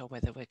department or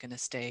whether we're going to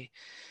stay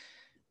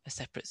a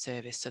separate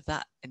service. So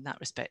that, in that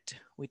respect,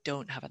 we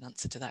don't have an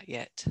answer to that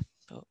yet.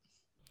 But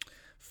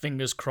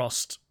fingers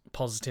crossed,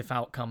 positive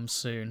outcomes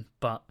soon.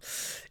 But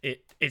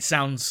it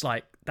sounds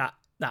like that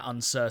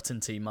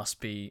uncertainty must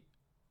be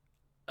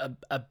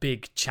a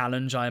big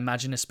challenge, I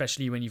imagine,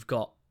 especially when you've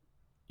got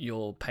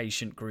your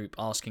patient group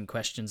asking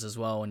questions as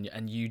well,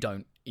 and you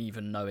don't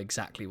even know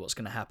exactly what's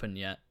going to happen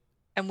yet.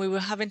 And we were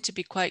having to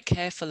be quite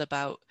careful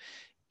about,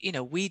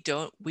 we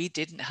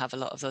didn't have a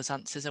lot of those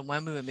answers. And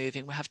when we were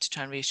moving, we have to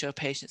try and reassure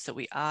patients that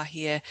we are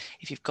here.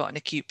 If you've got an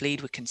acute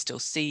bleed, we can still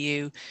see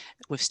you.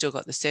 We've still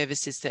got the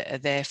services that are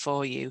there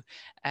for you.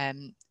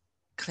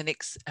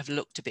 clinics have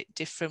looked a bit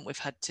different. We've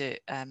had to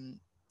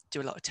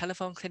do a lot of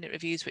telephone clinic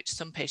reviews, which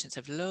some patients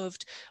have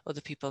loved,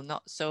 other people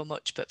not so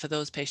much. But for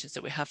those patients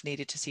that we have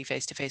needed to see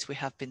face to face, we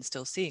have been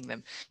still seeing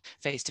them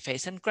face to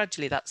face, and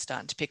gradually that's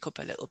starting to pick up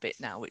a little bit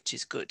now, which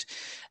is good.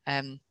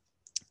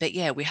 But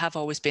yeah, we have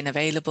always been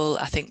available.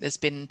 I think there's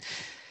been,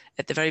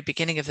 at the very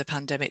beginning of the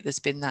pandemic, there's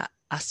been that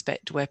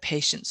aspect where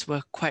patients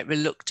were quite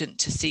reluctant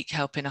to seek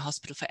help in a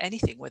hospital for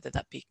anything, whether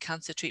that be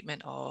cancer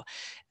treatment or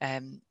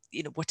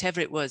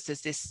whatever it was.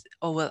 There's this,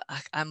 oh, well,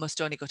 I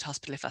must only go to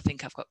hospital if I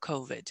think I've got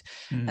COVID.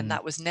 And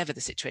that was never the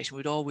situation.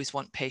 We'd always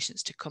want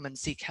patients to come and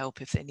seek help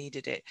if they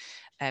needed it.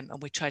 And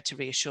we tried to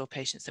reassure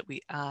patients that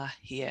we are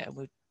here,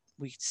 and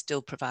we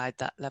still provide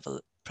that level,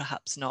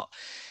 perhaps not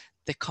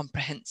the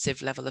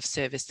comprehensive level of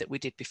service that we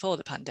did before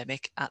the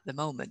pandemic at the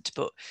moment,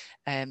 but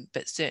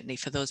certainly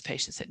for those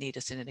patients that need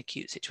us in an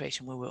acute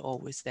situation, we were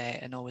always there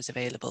and always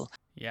available.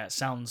 Yeah, it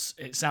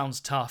sounds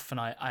tough,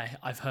 and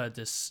I've heard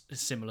this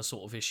similar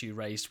sort of issue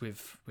raised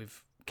with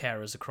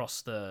carers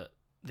across the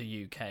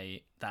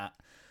UK, that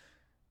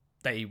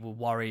they were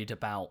worried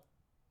about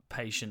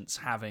patients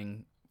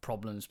having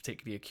problems,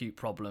 particularly acute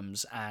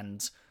problems,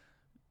 and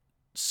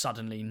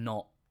suddenly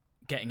not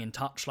getting in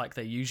touch like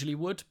they usually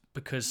would,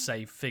 because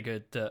they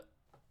figured that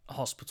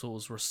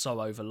hospitals were so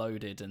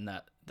overloaded and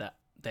that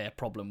their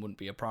problem wouldn't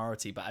be a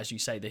priority. But as you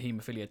say, the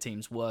haemophilia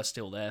teams were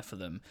still there for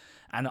them,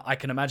 and I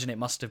can imagine it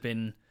must have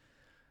been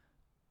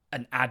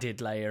an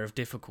added layer of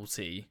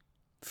difficulty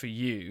for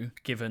you,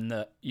 given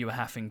that you were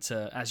having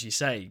to, as you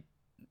say,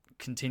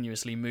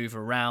 continuously move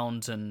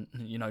around, and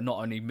not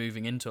only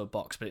moving into a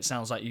box, but it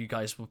sounds like you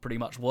guys were pretty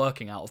much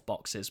working out of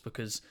boxes,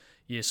 because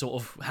you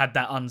sort of had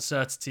that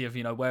uncertainty of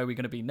where are we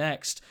going to be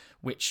next,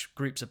 which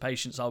groups of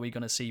patients are we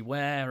going to see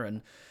where,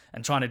 and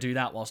trying to do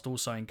that whilst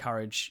also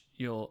encourage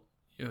your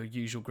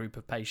usual group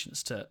of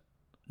patients to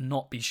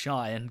not be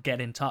shy and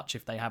get in touch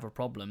if they have a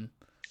problem.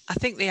 I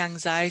think the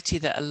anxiety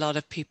that a lot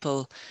of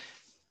people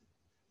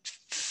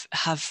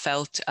have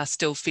felt, are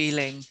still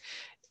feeling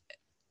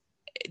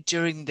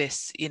during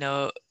this,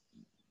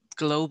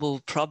 global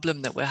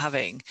problem that we're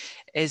having,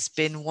 has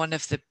been one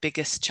of the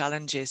biggest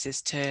challenges,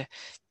 is to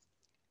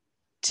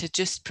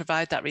just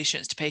provide that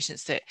reassurance to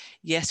patients that,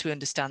 yes, we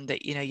understand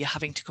that, you're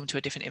having to come to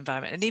a different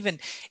environment. And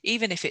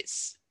even if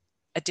it's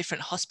a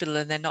different hospital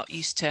and they're not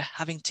used to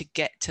having to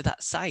get to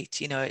that site,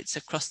 it's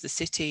across the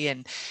city,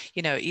 and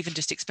even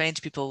just explain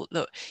to people,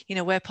 look,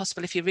 where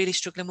possible, if you're really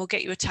struggling, we'll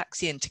get you a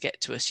taxi in to get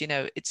to us.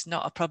 It's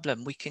not a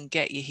problem, we can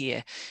get you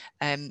here.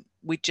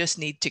 We just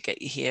need to get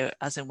you here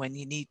as and when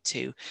you need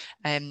to.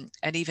 And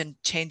even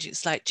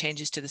slight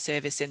changes to the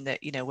service, in that,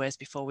 whereas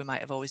before we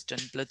might have always done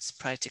bloods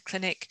prior to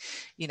clinic,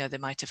 they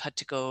might have had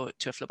to go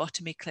to a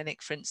phlebotomy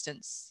clinic, for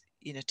instance,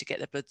 to get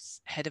their bloods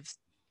ahead of,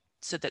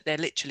 so that they're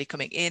literally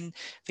coming in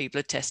for your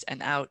blood test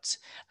and out,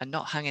 and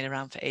not hanging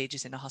around for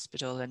ages in a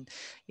hospital. And,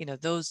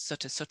 those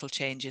sort of subtle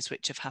changes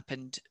which have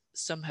happened,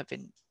 some have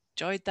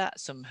enjoyed that,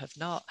 some have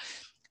not.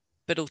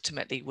 But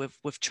ultimately,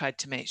 we've tried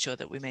to make sure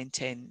that we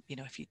maintain,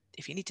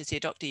 if you need to see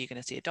a doctor, you're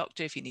going to see a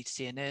doctor. If you need to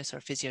see a nurse or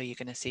a physio, you're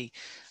going to see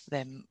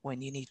them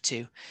when you need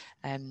to.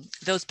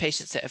 Those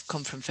patients that have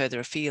come from further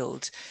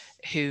afield,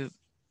 who,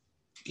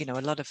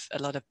 a lot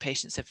of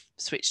patients have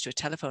switched to a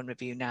telephone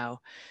review now,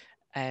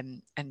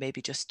 and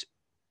maybe just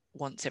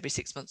once every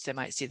 6 months they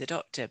might see the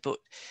doctor, but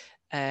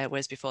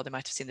whereas before they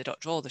might have seen the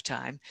doctor all the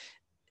time.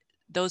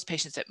 Those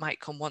patients that might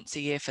come once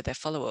a year for their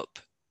follow-up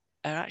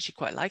are actually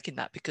quite liking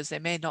that, because they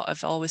may not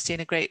have always seen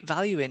a great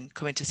value in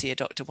coming to see a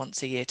doctor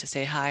once a year to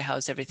say, hi,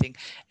 how's everything?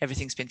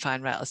 Everything's been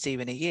fine, right, I'll see you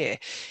in a year.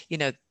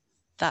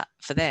 That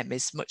for them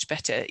is much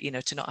better,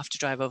 to not have to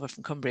drive over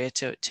from Cumbria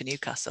to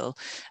Newcastle.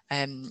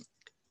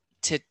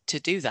 To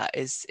do that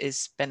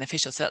is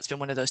beneficial. So that's been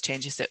one of those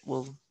changes that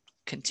will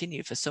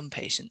continue for some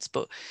patients.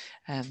 But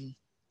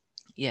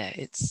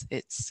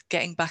it's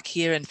getting back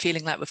here and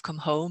feeling like we've come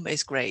home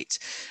is great.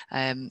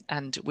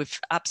 And we've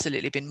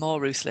absolutely been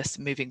more ruthless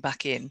moving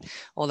back in.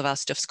 All of our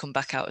stuff's come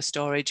back out of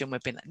storage, and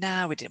we've been like,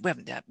 nah, we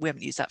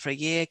haven't used that for a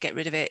year, get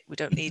rid of it, we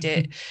don't need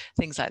it.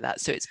 Things like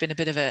that. So it's been a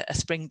bit of a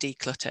spring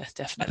declutter,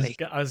 definitely.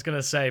 I was going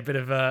to say a bit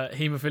of a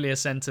haemophilia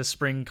centre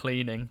spring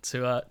cleaning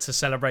to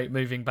celebrate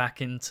moving back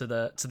into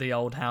the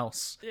old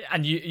house.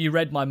 And you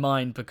read my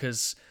mind,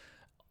 because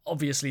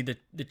obviously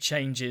the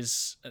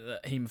changes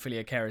that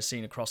haemophilia care has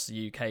seen across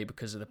the UK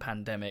because of the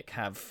pandemic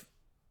have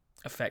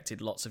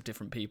affected lots of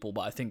different people.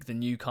 But I think the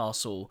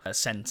Newcastle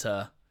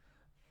centre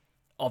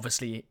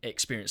obviously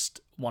experienced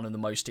one of the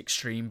most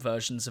extreme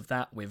versions of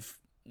that, with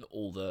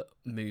all the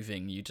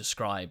moving you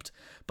described.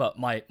 But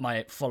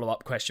my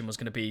follow-up question was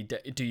going to be,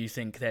 do you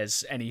think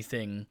there's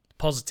anything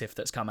positive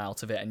that's come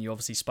out of it? And you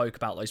obviously spoke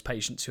about those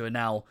patients who are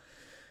now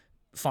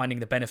finding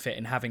the benefit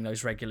in having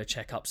those regular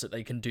checkups that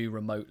they can do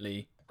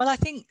remotely. Well, I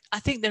think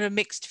there are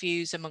mixed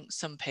views amongst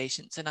some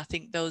patients, and I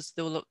think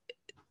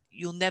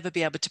you'll never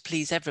be able to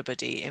please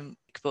everybody.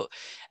 But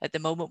at the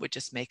moment, we're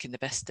just making the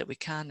best that we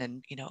can,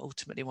 and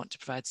ultimately want to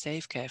provide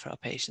safe care for our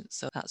patients.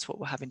 So that's what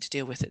we're having to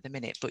deal with at the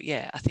minute. But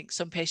yeah, I think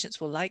some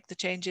patients will like the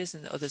changes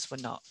and others will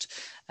not.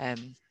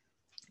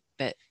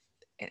 But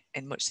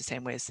in much the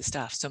same way as the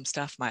staff. Some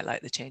staff might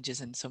like the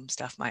changes and some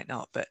staff might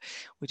not, but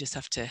we just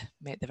have to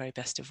make the very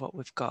best of what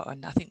we've got.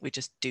 And I think we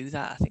just do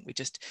that. I think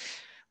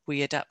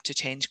we adapt to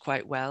change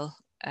quite well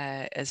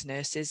as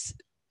nurses.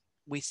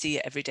 We see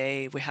it every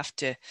day. We have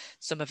to,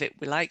 some of it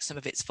we like, some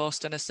of it's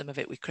forced on us, some of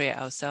it we create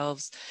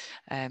ourselves,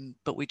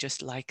 but we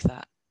just like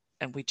that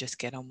and we just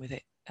get on with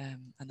it.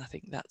 And I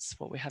think that's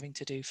what we're having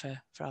to do for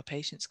our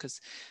patients,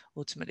 because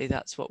ultimately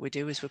that's what we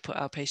do, is we put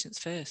our patients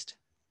first.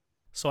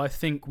 So I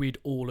think we'd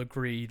all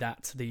agree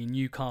that the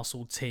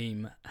Newcastle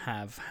team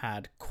have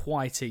had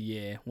quite a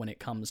year when it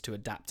comes to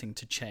adapting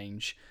to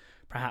change.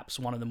 Perhaps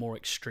one of the more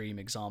extreme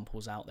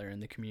examples out there in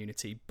the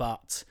community,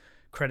 but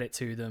credit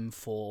to them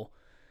for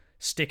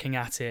sticking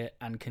at it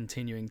and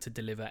continuing to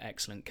deliver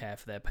excellent care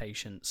for their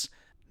patients.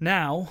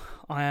 Now,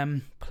 I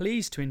am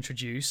pleased to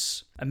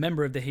introduce a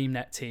member of the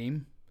HemeNet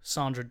team,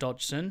 Sandra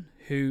Dodgson,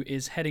 who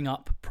is heading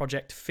up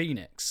Project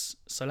Phoenix.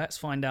 So let's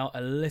find out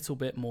a little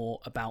bit more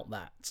about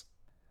that.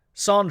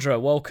 Sandra,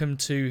 welcome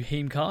to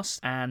Hemecast.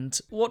 And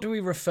what do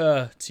we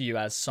refer to you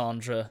as,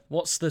 Sandra?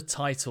 What's the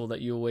title that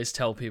you always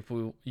tell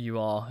people you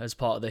are as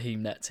part of the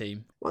HemeNet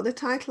team? What, the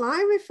title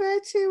I refer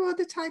to, or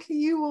the title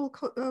you all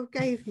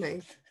gave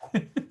me?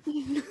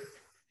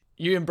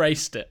 You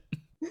embraced it.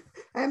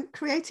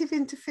 Creative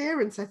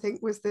interference, I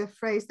think, was the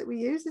phrase that we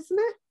use, isn't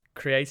it?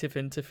 Creative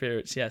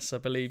interference, yes, I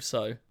believe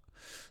so.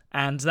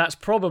 And that's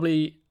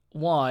probably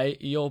why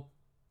you're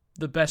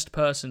the best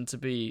person to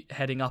be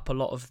heading up a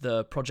lot of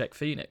the Project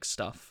Phoenix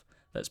stuff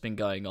that's been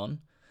going on,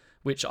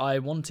 which I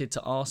wanted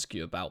to ask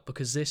you about,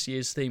 because this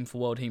year's theme for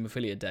World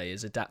Haemophilia Day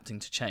is adapting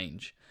to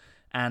change.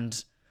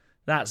 And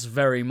that's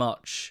very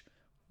much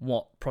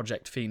what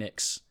Project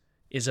Phoenix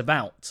is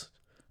about.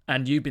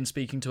 And you've been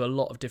speaking to a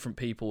lot of different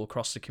people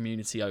across the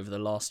community over the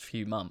last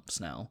few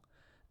months now.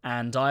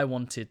 And I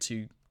wanted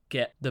to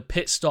get the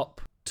pit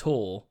stop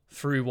tour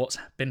through what's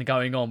been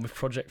going on with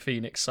Project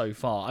Phoenix so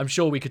far. I'm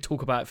sure we could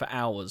talk about it for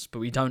hours, but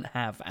we don't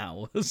have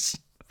hours.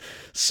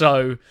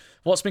 So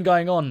what's been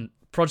going on?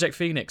 Project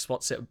Phoenix,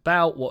 what's it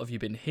about? What have you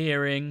been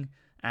hearing?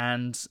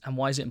 And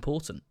why is it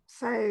important?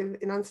 So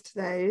in answer to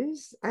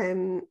those,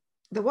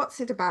 the what's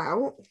it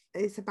about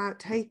is about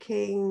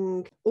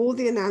taking all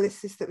the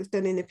analysis that was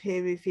done in a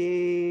peer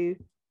review,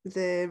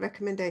 the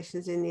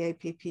recommendations in the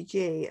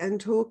APPG, and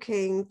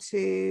talking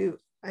to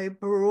a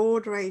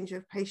broad range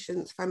of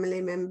patients,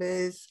 family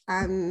members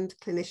and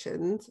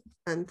clinicians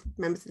and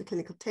members of the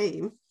clinical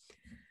team,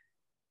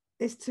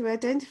 is to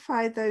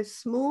identify those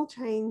small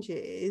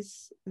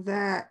changes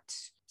that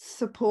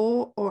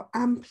support or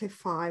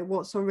amplify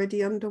what's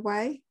already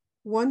underway.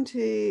 One,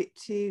 to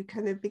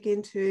kind of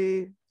begin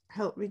to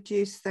help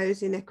reduce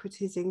those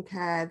inequities in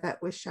care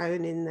that were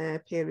shown in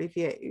the peer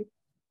review.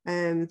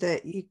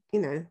 That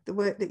the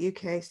work that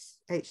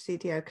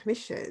UKHCDO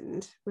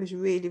commissioned was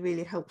really,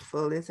 really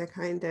helpful as a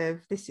kind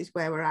of, this is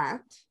where we're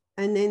at.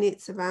 And then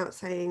it's about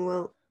saying,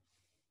 well,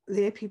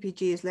 the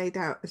APPG has laid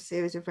out a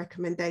series of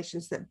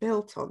recommendations that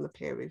built on the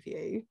peer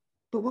review,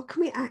 but what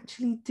can we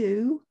actually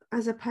do,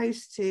 as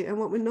opposed to, and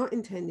what we're not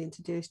intending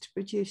to do is to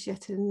produce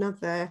yet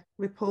another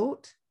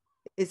report.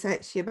 It's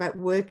actually about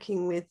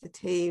working with the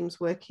teams,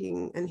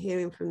 working and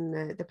hearing from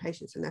the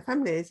patients and their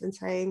families and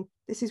saying,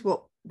 this is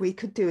what we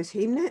could do as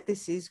HemeNet,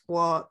 this is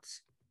what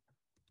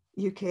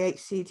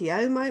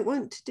UKHCDO might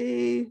want to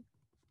do,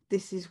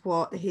 this is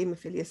what the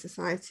Haemophilia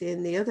Society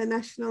and the other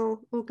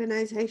national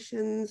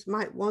organisations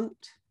might want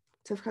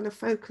to kind of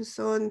focus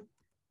on.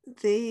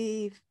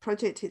 The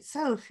project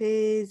itself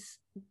is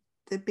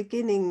the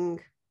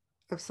beginning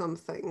of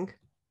something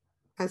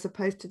as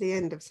opposed to the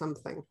end of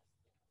something.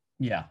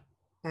 Yeah.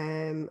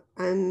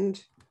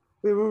 And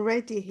we're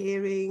already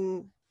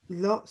hearing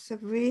lots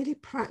of really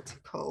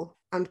practical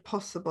and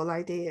possible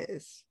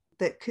ideas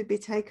that could be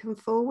taken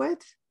forward.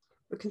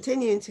 We're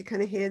continuing to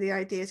kind of hear the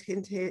ideas,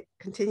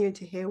 continuing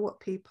to hear what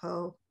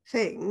people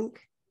think,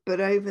 but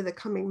over the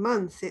coming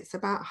months, it's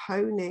about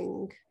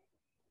honing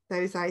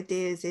those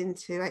ideas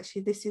into,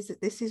 actually, this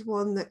is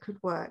one that could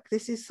work.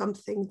 This is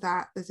something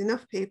that there's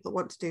enough people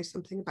want to do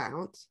something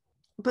about,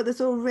 but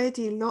there's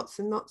already lots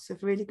and lots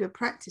of really good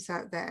practice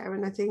out there.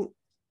 And I think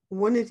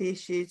one of the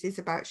issues is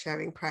about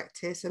sharing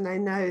practice. And I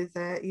know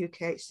that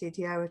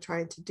UKHCDO are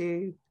trying to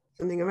do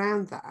something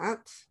around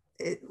that.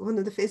 One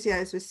of the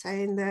physios was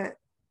saying that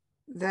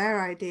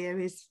their idea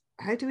is,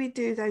 how do we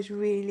do those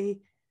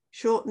really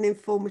short and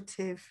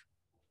informative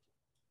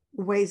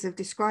ways of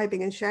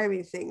describing and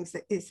sharing things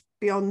that is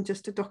beyond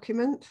just a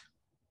document,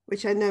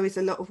 which I know is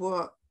a lot of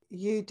what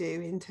you do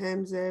in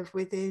terms of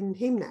within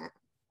HemeNet.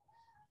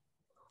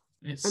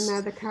 And now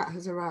the cat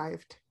has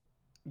arrived.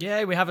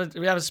 Yeah, we have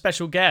a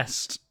special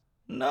guest.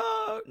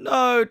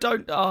 No,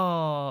 don't.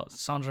 Oh,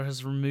 Sandra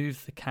has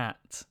removed the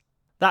cat.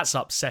 That's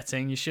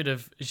upsetting. You should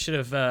have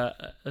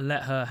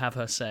let her have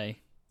her say.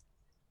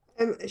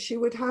 She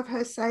would have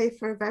her say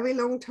for a very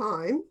long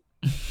time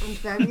and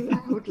very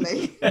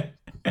loudly.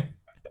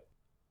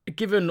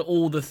 Given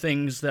all the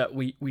things that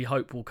we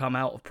hope will come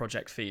out of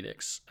Project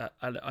Phoenix,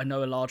 I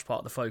know a large part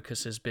of the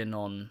focus has been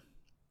on,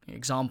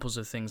 examples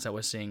of things that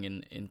we're seeing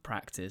in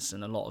practice,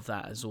 and a lot of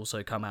that has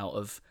also come out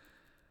of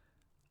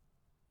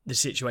the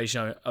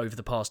situation over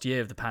the past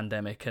year of the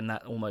pandemic, and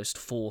that almost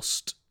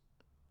forced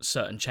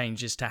certain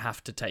changes to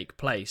have to take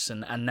place,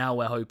 and now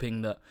we're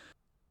hoping that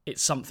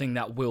it's something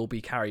that will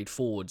be carried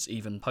forwards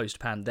even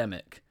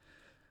post-pandemic.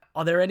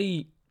 Are there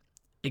any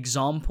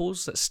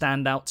examples that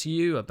stand out to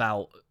you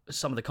about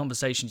some of the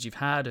conversations you've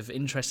had of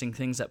interesting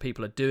things that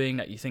people are doing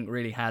that you think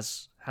really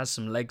has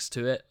some legs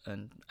to it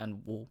and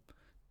will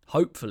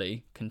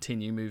hopefully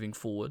continue moving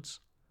forwards?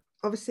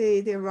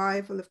 Obviously, the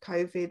arrival of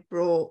COVID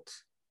brought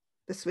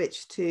the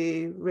switch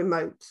to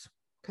remote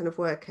kind of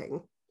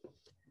working,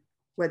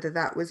 whether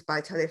that was by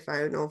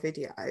telephone or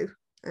video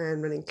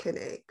and running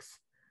clinics.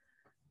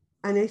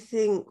 And I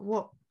think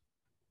what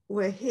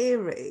we're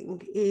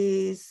hearing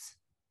is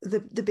the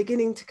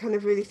beginning to kind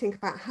of really think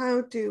about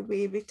how do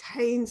we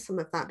retain some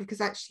of that, because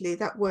actually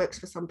that works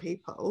for some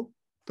people,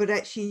 but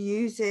actually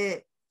use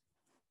it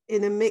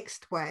in a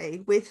mixed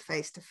way with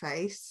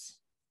face-to-face,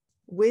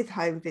 with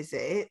home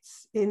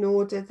visits, in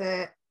order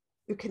that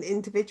you can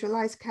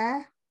individualize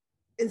care.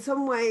 In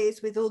some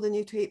ways, with all the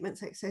new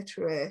treatments,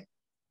 etc.,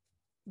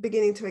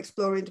 beginning to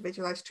explore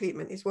individualized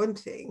treatment is one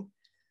thing,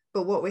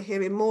 but what we're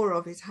hearing more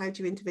of is how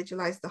do you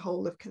individualize the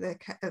whole of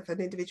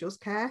an individual's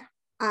care,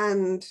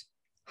 and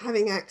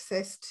having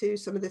access to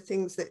some of the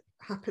things that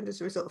happened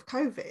as a result of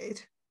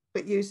COVID,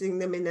 but using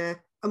them in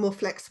a more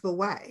flexible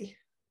way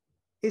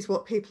is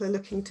what people are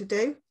looking to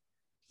do.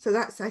 So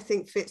that's, I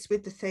think, fits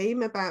with the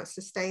theme about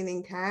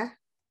sustaining care,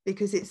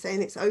 because it's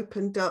saying it's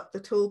opened up the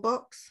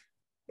toolbox,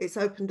 it's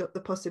opened up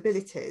the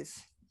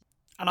possibilities.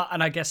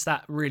 And I guess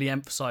that really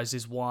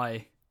emphasises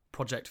why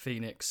Project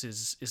Phoenix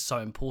is so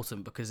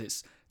important, because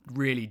it's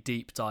really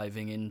deep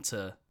diving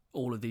into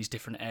all of these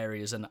different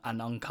areas and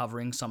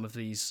uncovering some of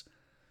these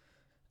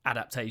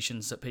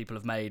adaptations that people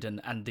have made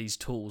and these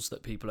tools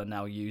that people are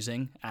now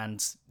using.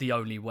 And the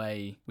only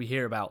way we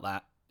hear about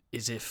that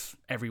is if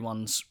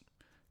everyone's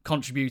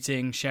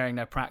contributing, sharing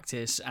their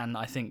practice, and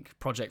I think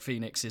Project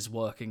Phoenix is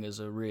working as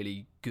a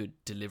really good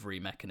delivery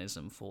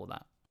mechanism for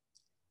that.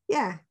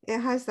 Yeah, it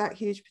has that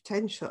huge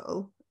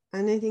potential.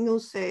 And I think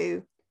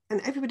also,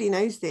 and everybody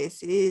knows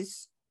this,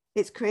 is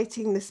it's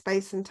creating the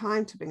space and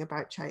time to bring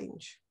about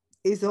change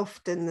is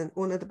often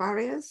one of the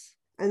barriers.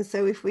 And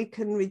so if we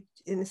can,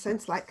 in a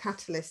sense like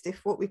Catalyst, if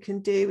what we can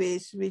do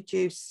is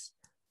reduce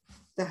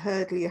the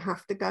hurdle you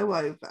have to go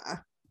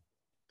over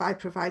by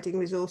providing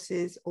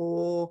resources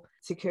or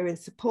securing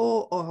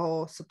support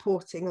or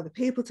supporting other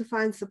people to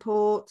find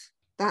support,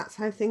 that's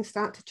how things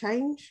start to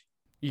change.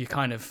 You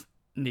kind of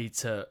need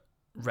to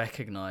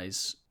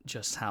recognise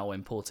just how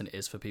important it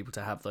is for people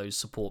to have those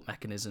support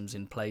mechanisms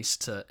in place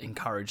to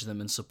encourage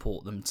them and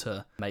support them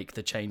to make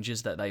the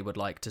changes that they would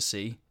like to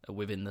see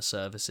within the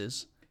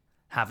services.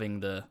 Having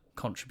the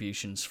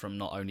contributions from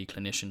not only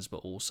clinicians but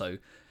also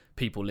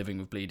people living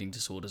with bleeding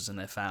disorders and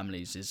their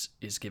families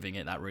is giving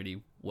it that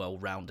really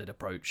well-rounded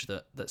approach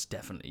that's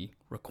definitely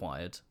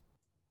required.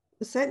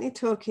 Certainly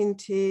talking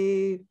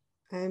to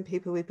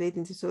people with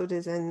bleeding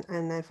disorders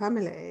and their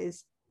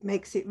families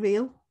makes it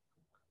real,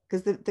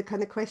 because the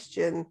kind of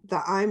question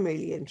that I'm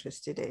really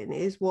interested in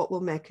is what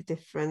will make a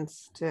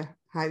difference to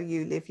how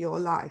you live your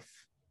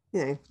life.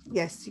 You know,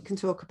 yes, you can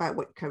talk about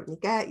what you currently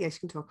get. Yes,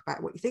 you can talk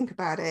about what you think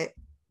about it.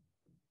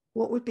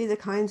 What would be the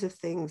kinds of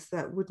things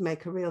that would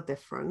make a real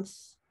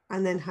difference?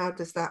 And then how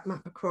does that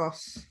map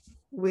across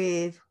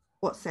with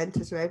what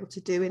centres are able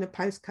to do in a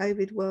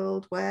post-COVID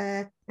world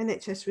where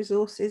NHS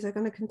resources are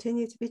going to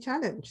continue to be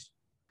challenged?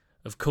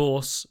 Of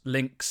course,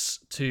 links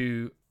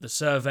to the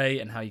survey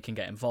and how you can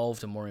get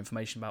involved and more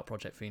information about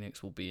Project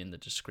Phoenix will be in the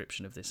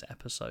description of this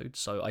episode.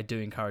 So I do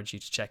encourage you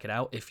to check it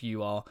out if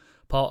you are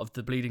part of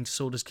the bleeding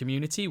disorders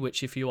community,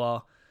 which if you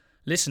are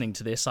listening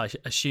to this, I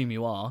assume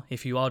you are.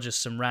 If you are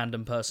just some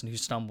random person who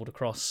stumbled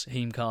across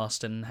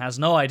Hemecast and has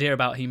no idea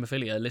about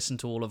haemophilia, listen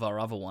to all of our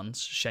other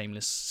ones.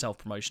 Shameless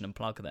self-promotion and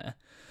plug there.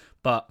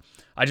 But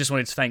I just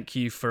wanted to thank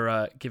you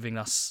for giving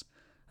us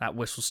that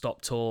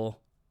whistle-stop tour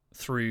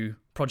through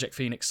Project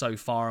Phoenix so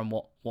far and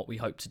what we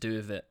hope to do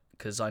with it,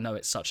 because I know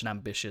it's such an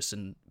ambitious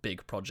and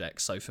big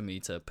project. So for me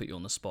to put you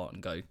on the spot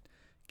and go,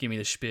 give me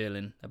the spiel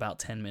in about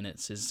 10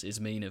 minutes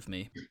is mean of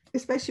me.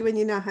 Especially when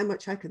you know how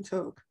much I can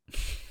talk.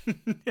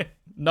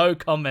 No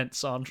comment,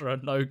 Sandra,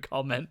 no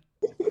comment.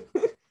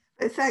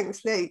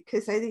 Thanks, Luke,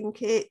 because I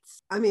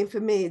think for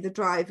me, the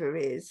driver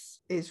is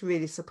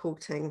really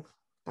supporting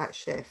that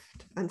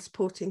shift and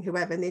supporting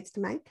whoever needs to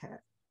make it.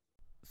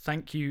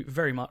 Thank you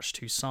very much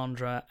to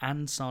Sandra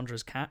and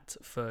Sandra's cat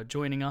for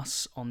joining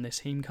us on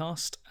this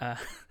Hemecast.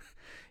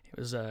 It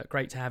was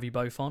great to have you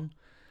both on.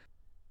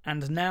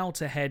 And now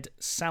to head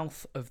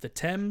south of the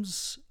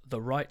Thames, the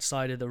right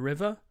side of the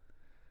river,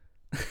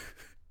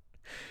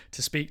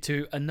 to speak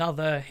to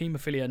another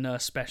haemophilia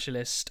nurse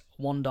specialist,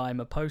 Wandai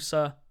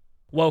Maposa.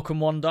 Welcome,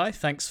 Wandai.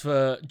 Thanks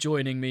for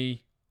joining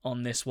me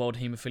on this World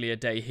Haemophilia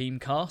Day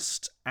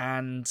Hemecast,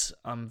 and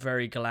I'm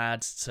very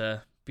glad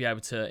to be able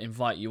to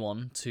invite you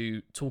on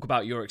to talk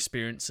about your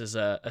experience as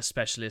a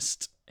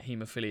specialist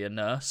haemophilia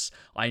nurse.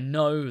 I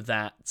know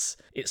that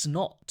it's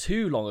not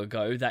too long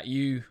ago that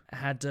you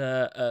had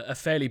a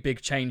fairly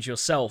big change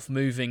yourself,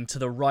 moving to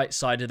the right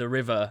side of the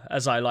river,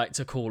 as I like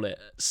to call it,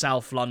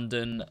 South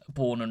London,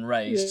 born and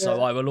raised. Yeah.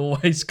 So I will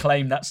always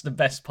claim that's the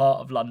best part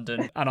of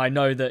London. And I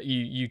know that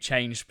you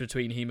changed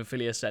between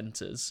haemophilia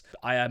centres.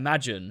 I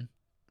imagine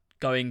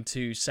going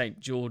to St.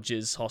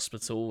 George's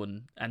Hospital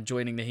and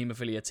joining the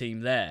haemophilia team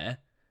there,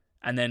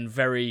 and then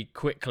very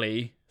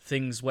quickly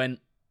things went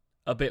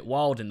a bit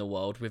wild in the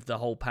world with the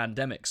whole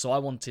pandemic. So I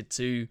wanted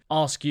to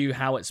ask you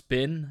how it's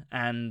been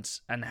and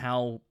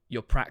how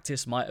your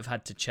practice might have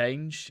had to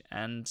change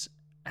and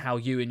how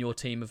you and your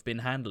team have been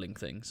handling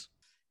things.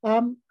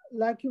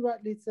 Like you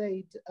rightly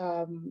said,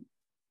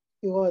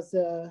 it was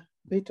a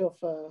bit of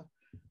a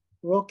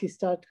rocky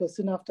start because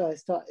soon after I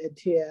started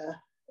here,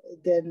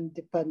 then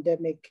the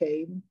pandemic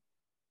came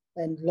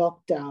and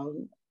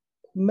lockdown.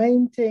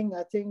 Main thing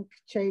I think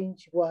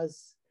change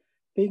was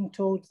being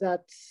told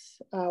that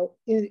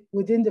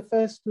within the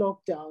first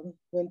lockdown,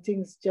 when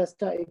things just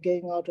started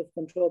getting out of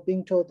control,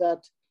 being told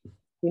that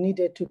we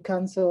needed to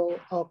cancel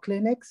our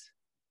clinics.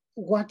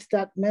 What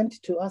that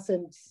meant to us,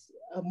 and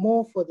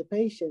more for the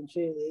patients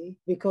really,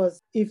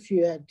 because if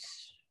you had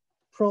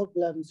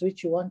problems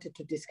which you wanted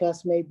to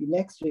discuss maybe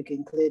next week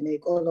in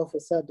clinic, all of a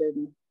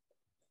sudden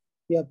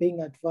you're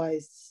being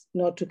advised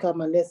not to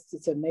come unless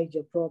it's a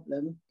major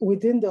problem.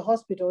 Within the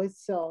hospital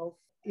itself,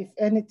 if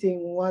anything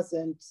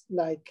wasn't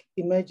like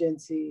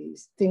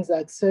emergencies, things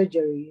like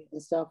surgery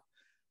and stuff,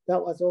 that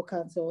was all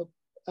cancelled.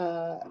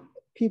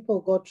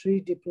 People got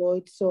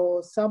redeployed.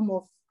 So some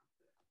of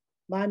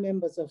my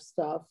members of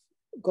staff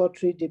got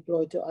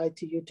redeployed to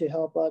ITU to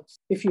help out.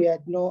 If you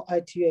had no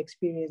ITU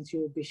experience, you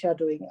would be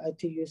shadowing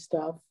ITU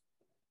staff.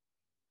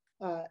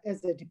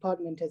 As the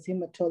department, as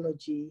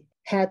hematology,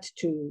 had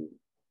to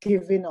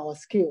give in our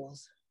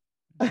skills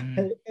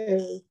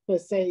per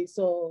se.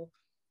 So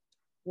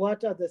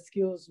what are the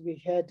skills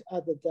we had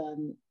other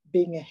than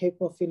being a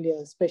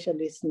hemophilia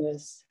specialist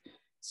nurse?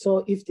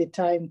 So if the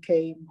time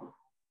came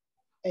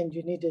and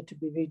you needed to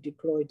be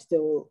redeployed, they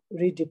will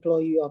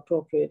redeploy you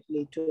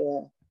appropriately to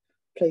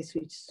a place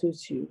which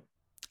suits you.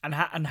 And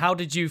how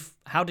did you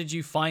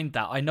find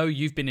that? I know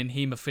you've been in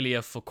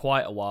haemophilia for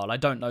quite a while. I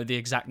don't know the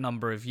exact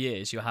number of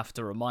years. You have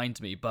to remind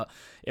me, but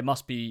it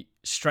must be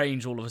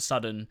strange all of a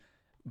sudden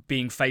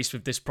being faced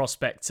with this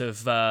prospect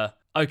of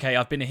okay,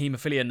 I've been a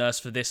haemophilia nurse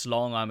for this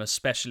long, I'm a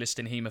specialist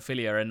in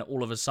haemophilia, and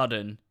all of a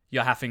sudden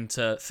you're having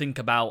to think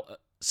about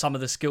some of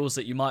the skills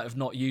that you might have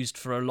not used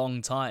for a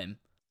long time.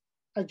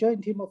 I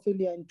joined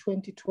haemophilia in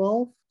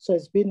 2012, so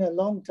it's been a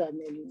long time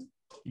in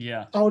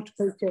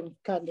outpatient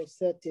kind of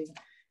setting.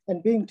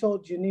 And being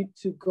told you need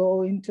to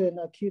go into an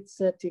acute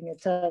setting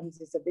at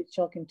times is a bit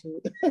shocking to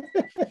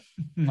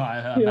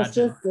I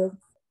imagine.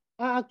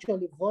 I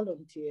actually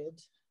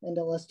volunteered, and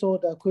I was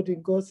told I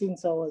couldn't go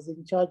since I was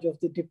in charge of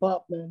the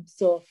department.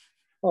 So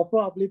I'll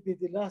probably be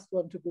the last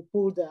one to be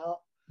pulled out.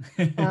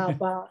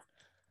 But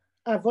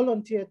I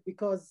volunteered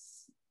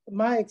because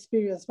my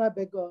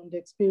background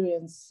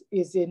experience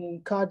is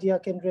in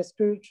cardiac and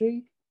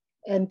respiratory.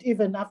 And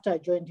even after I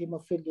joined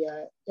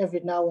haemophilia, every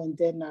now and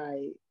then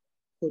I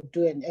would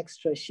do an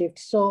extra shift.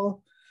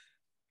 So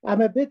I'm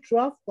a bit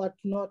rough, but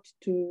not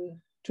too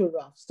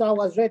rough. So I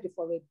was ready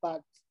for it,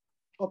 but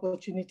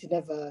opportunity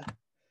never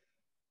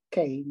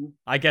came.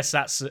 I guess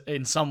that's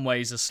in some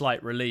ways a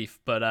slight relief,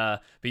 but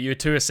you were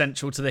too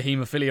essential to the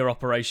haemophilia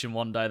operation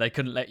one day. They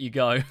couldn't let you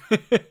go.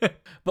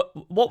 But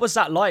what was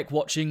that like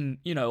watching,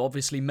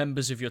 obviously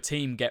members of your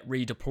team get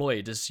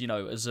redeployed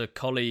as a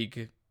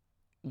colleague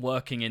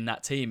working in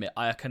that team?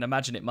 I can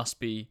imagine it must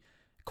be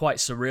quite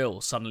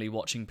surreal suddenly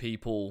watching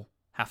people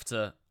have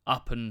to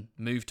up and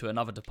move to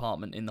another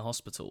department in the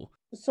hospital.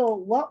 So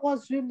what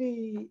was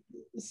really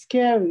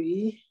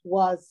scary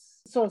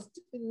was,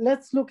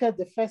 let's look at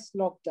the first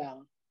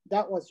lockdown.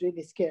 That was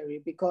really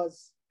scary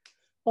because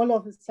all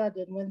of a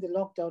sudden when the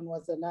lockdown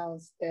was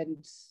announced,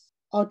 and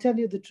I'll tell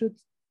you the truth,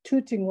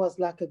 Tooting was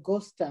like a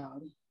ghost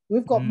town.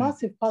 We've got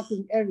massive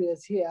parking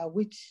areas here,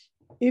 which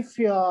if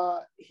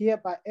you're here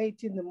by 8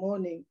 in the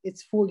morning,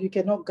 it's full, you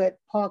cannot get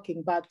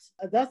parking. But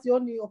that's the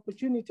only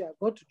opportunity I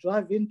got to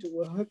drive into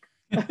work.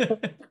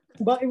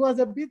 But it was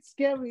a bit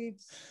scary.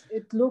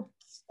 It looked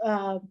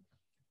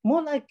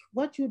more like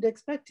what you'd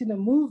expect in a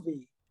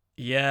movie.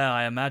 Yeah,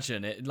 I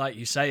imagine it. Like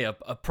you say, a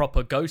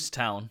proper ghost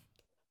town.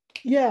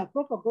 Yeah,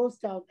 proper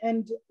ghost town.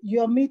 And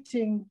you're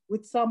meeting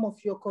with some of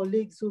your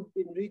colleagues who've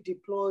been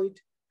redeployed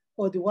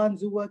or the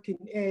ones who work in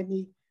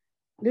A&E.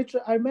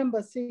 Literally, I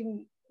remember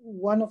seeing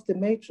one of the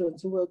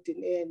matrons who worked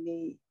in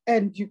A&E,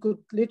 and you could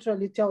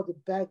literally tell the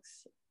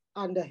bags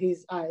under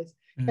his eyes.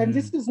 And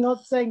this is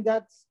not saying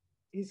that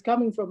he's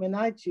coming from a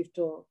night shift,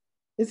 or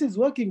this is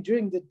working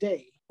during the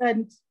day.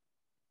 And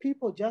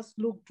people just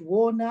looked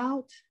worn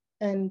out,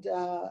 and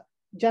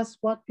just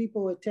what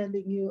people were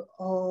telling you,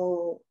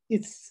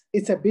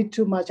 it's a bit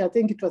too much. I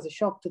think it was a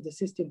shock to the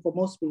system for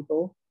most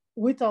people.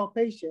 With our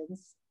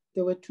patients,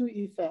 there were two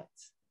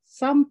effects.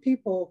 Some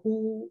people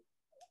who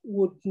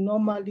would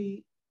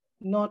normally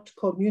not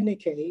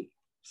communicate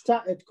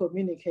started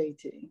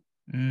communicating.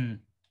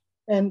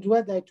 And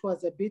whether it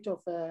was a bit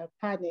of a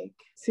panic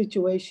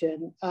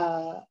situation,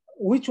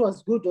 which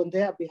was good on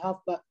their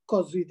behalf, but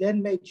because we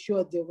then made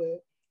sure they were,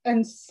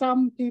 and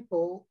some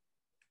people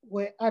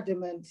were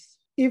adamant,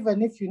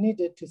 even if you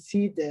needed to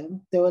see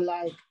them, they were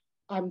like,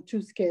 I'm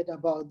too scared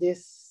about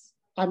this.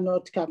 I'm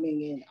not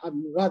coming in.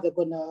 I'm rather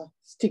gonna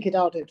stick it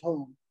out at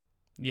home.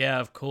 Yeah,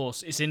 of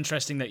course. It's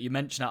interesting that you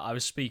mentioned that. I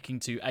was speaking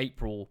to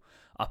April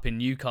up in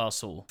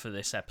Newcastle for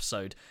this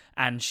episode,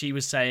 and she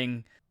was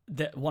saying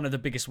that one of the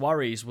biggest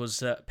worries was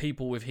that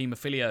people with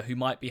haemophilia who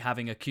might be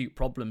having acute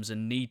problems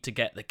and need to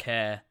get the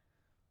care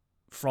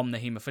from the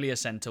haemophilia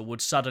centre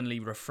would suddenly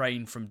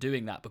refrain from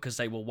doing that because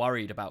they were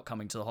worried about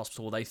coming to the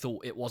hospital. They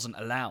thought it wasn't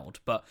allowed.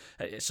 But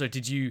so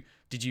did you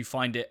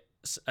find it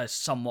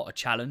somewhat a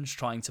challenge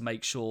trying to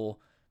make sure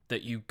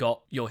that you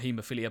got your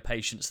haemophilia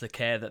patients the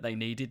care that they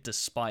needed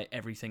despite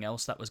everything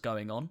else that was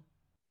going on?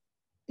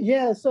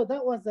 Yeah, so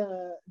that was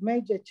a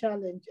major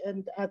challenge.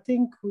 And I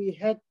think we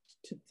had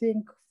to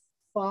think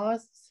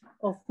fast,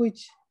 of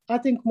which I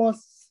think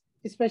most,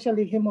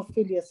 especially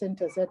haemophilia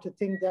centers, had to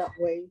think that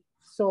way.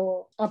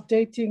 So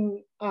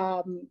updating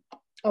our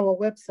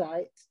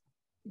website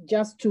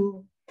just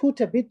to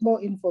put a bit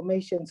more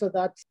information so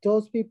that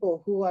those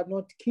people who are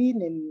not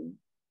keen in,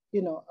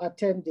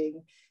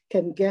 attending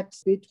can get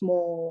a bit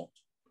more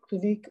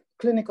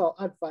clinical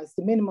advice,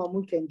 the minimum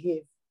we can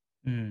give.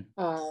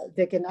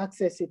 They can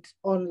access it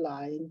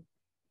online.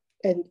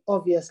 And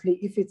obviously,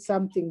 if it's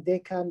something they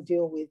can't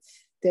deal with,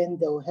 then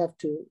they'll have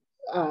to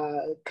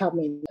come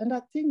in. And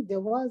I think there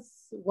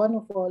was one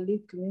of our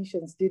lead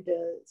clinicians did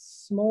a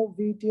small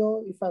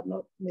video, if I'm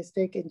not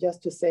mistaken,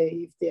 just to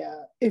say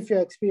if you're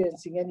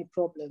experiencing any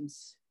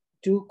problems,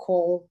 do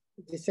call.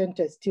 The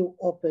center is still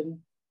open,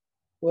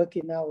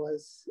 working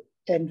hours,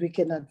 and we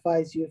can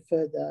advise you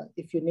further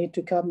if you need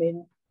to come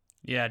in.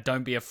 Yeah,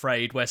 don't be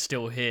afraid. We're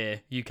still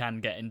here. You can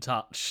get in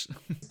touch.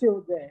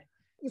 Still there.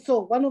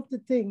 So one of the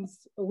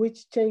things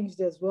which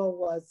changed as well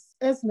was,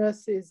 as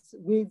nurses,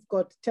 we've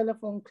got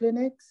telephone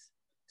clinics.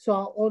 So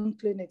our own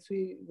clinics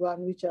we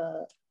run, which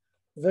are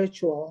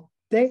virtual,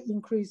 they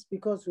increased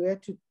because we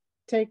had to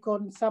take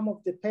on some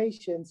of the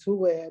patients who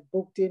were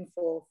booked in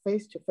for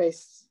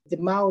face-to-face, the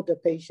milder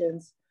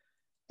patients,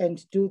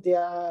 and do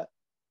their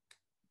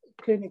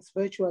clinics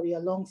virtually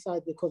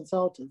alongside the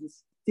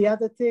consultants. The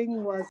other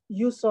thing was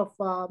use of,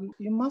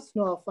 you must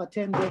know of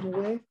Attend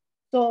Anyway.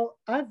 So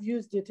I've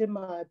used it in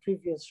my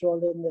previous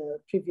role in the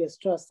previous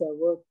trust I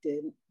worked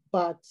in,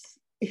 but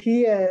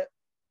here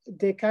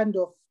they kind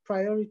of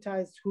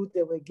prioritized who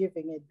they were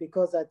giving it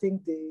because I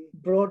think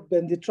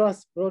the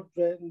trust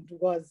broadband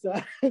was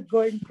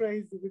going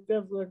crazy with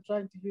everyone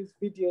trying to use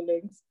video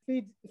links.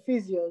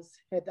 Physios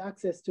had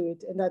access to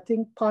it, and I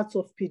think parts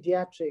of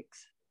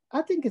pediatrics.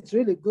 I think it's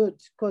really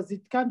good because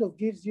it kind of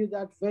gives you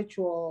that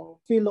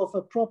virtual feel of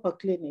a proper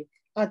clinic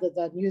other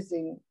than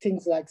using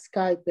things like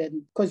Skype,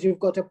 and because you've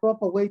got a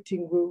proper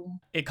waiting room.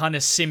 It kind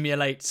of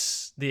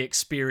simulates the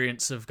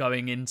experience of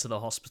going into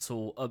the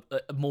hospital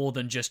more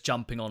than just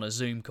jumping on a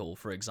Zoom call,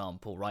 for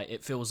example, right?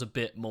 It feels a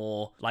bit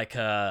more like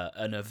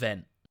an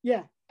event.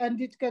 Yeah, and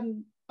it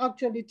can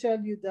actually tell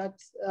you that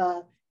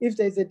if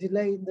there's a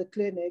delay in the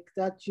clinic,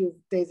 that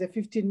there's a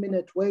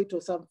 15-minute wait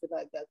or something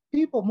like that.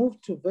 People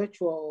moved to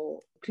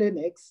virtual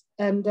clinics,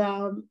 and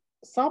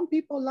some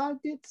people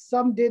liked it,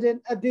 some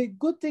didn't. The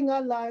good thing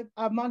I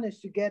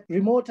managed to get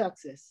remote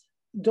access.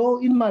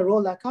 Though in my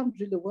role, I can't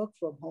really work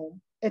from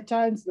home. At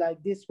times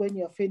like this, when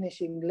you're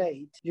finishing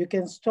late, you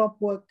can stop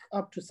work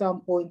up to some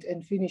point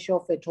and finish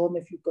off at home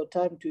if you've got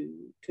time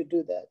to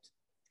do that.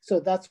 So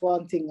that's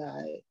one thing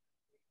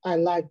I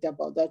liked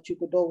about that. You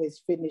could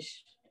always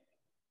finish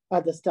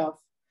other stuff.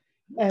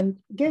 And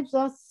gives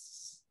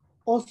us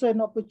also an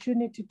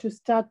opportunity to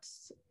start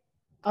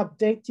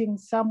updating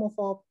some of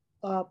our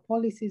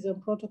policies and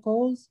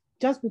protocols,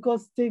 just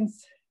because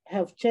things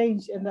have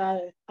changed, and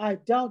I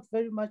doubt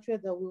very much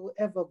whether we will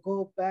ever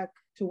go back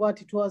to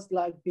what it was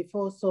like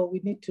before. So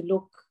we need to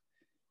look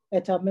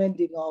at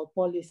amending our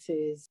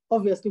policies.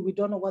 Obviously, we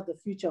don't know what the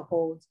future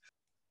holds.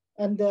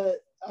 And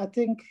I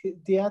think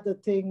the other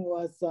thing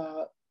was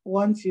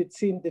once you'd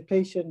seen the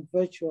patient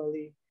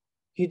virtually,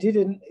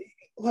 it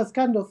was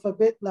kind of a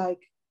bit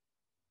like,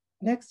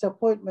 next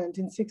appointment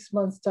in 6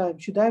 months' time,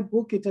 should I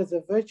book it as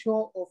a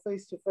virtual or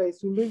face-to-face?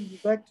 Will we be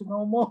back to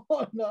normal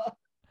or not?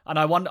 And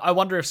I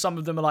wonder if some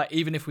of them are like,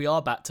 even if we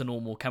are back to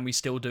normal, can we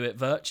still do it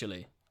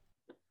virtually?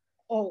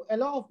 Oh, a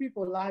lot of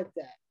people like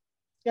that.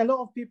 A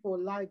lot of people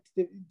liked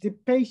the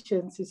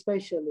patients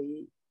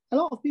especially. A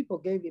lot of people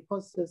gave it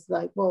posters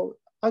like, well,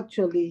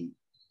 actually,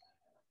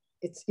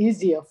 it's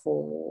easier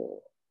for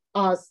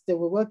us. They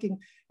were working.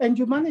 And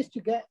you managed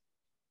to get,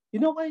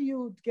 when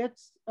you get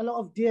a lot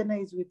of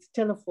DNAs with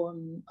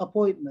telephone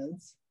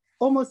appointments,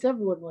 almost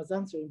everyone was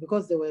answering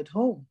because they were at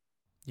home.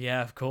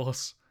 Yeah, of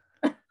course.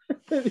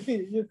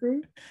 You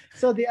see?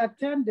 So the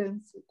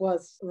attendance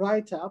was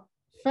right up.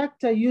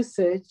 Factor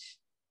usage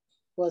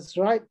was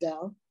right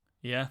down.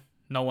 Yeah,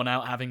 No one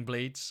out having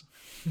bleeds.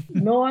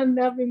 No one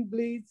having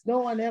bleeds, no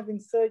one having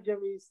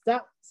surgeries.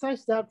 That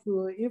we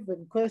were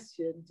even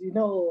questioned,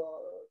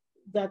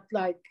 that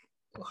like,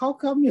 how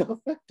come your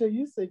factor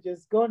usage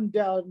has gone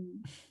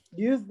down?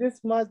 Use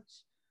this much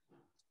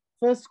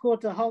first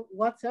quarter,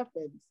 what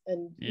happens?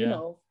 And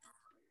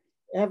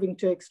having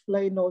to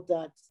explain all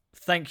that.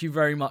 Thank you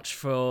very much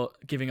for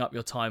giving up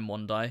your time,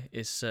 Wandai.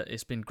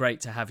 It's been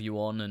great to have you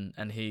on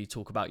and hear you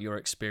talk about your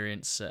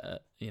experience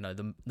at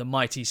the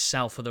mighty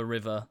south of the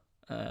river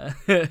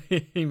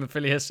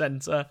Haemophilia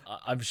Centre.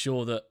 I'm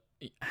sure that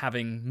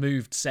having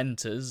moved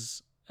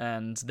centres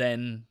and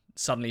then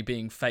suddenly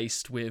being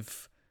faced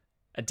with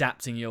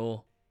adapting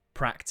your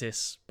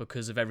practice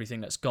because of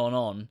everything that's gone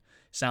on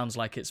sounds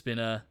like it's been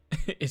a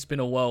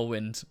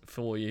whirlwind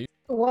for you.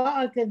 What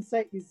I can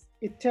say is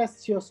it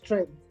tests your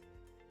strength.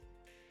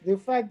 The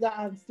fact that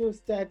I'm still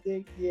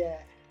standing, yeah.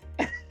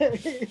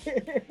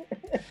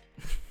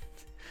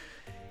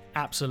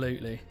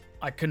 Absolutely.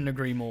 I couldn't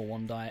agree more,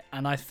 Wandai.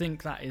 And I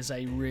think that is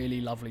a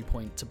really lovely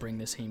point to bring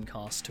this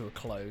Haemcast to a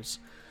close.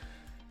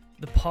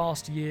 The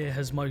past year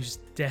has most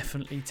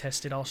definitely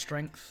tested our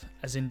strength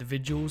as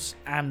individuals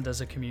and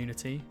as a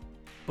community,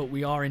 but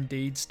we are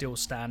indeed still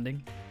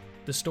standing.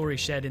 The stories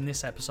shared in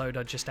this episode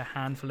are just a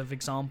handful of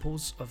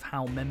examples of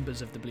how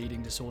members of the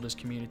bleeding disorders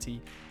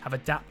community have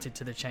adapted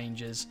to the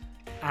changes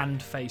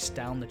and faced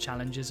down the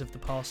challenges of the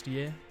past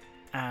year,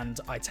 and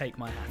I take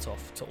my hat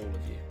off to all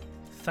of you.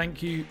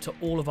 Thank you to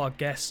all of our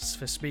guests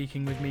for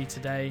speaking with me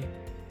today.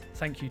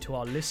 Thank you to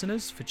our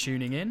listeners for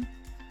tuning in,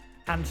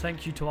 and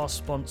thank you to our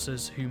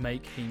sponsors who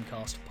make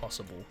Haemcast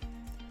possible.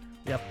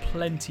 We have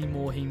plenty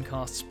more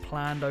Haemcasts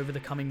planned over the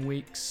coming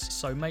weeks,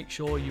 so make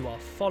sure you are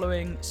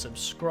following,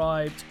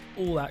 subscribed,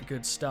 all that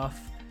good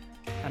stuff.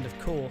 And of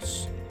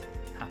course,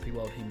 happy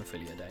World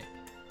Haemophilia Day.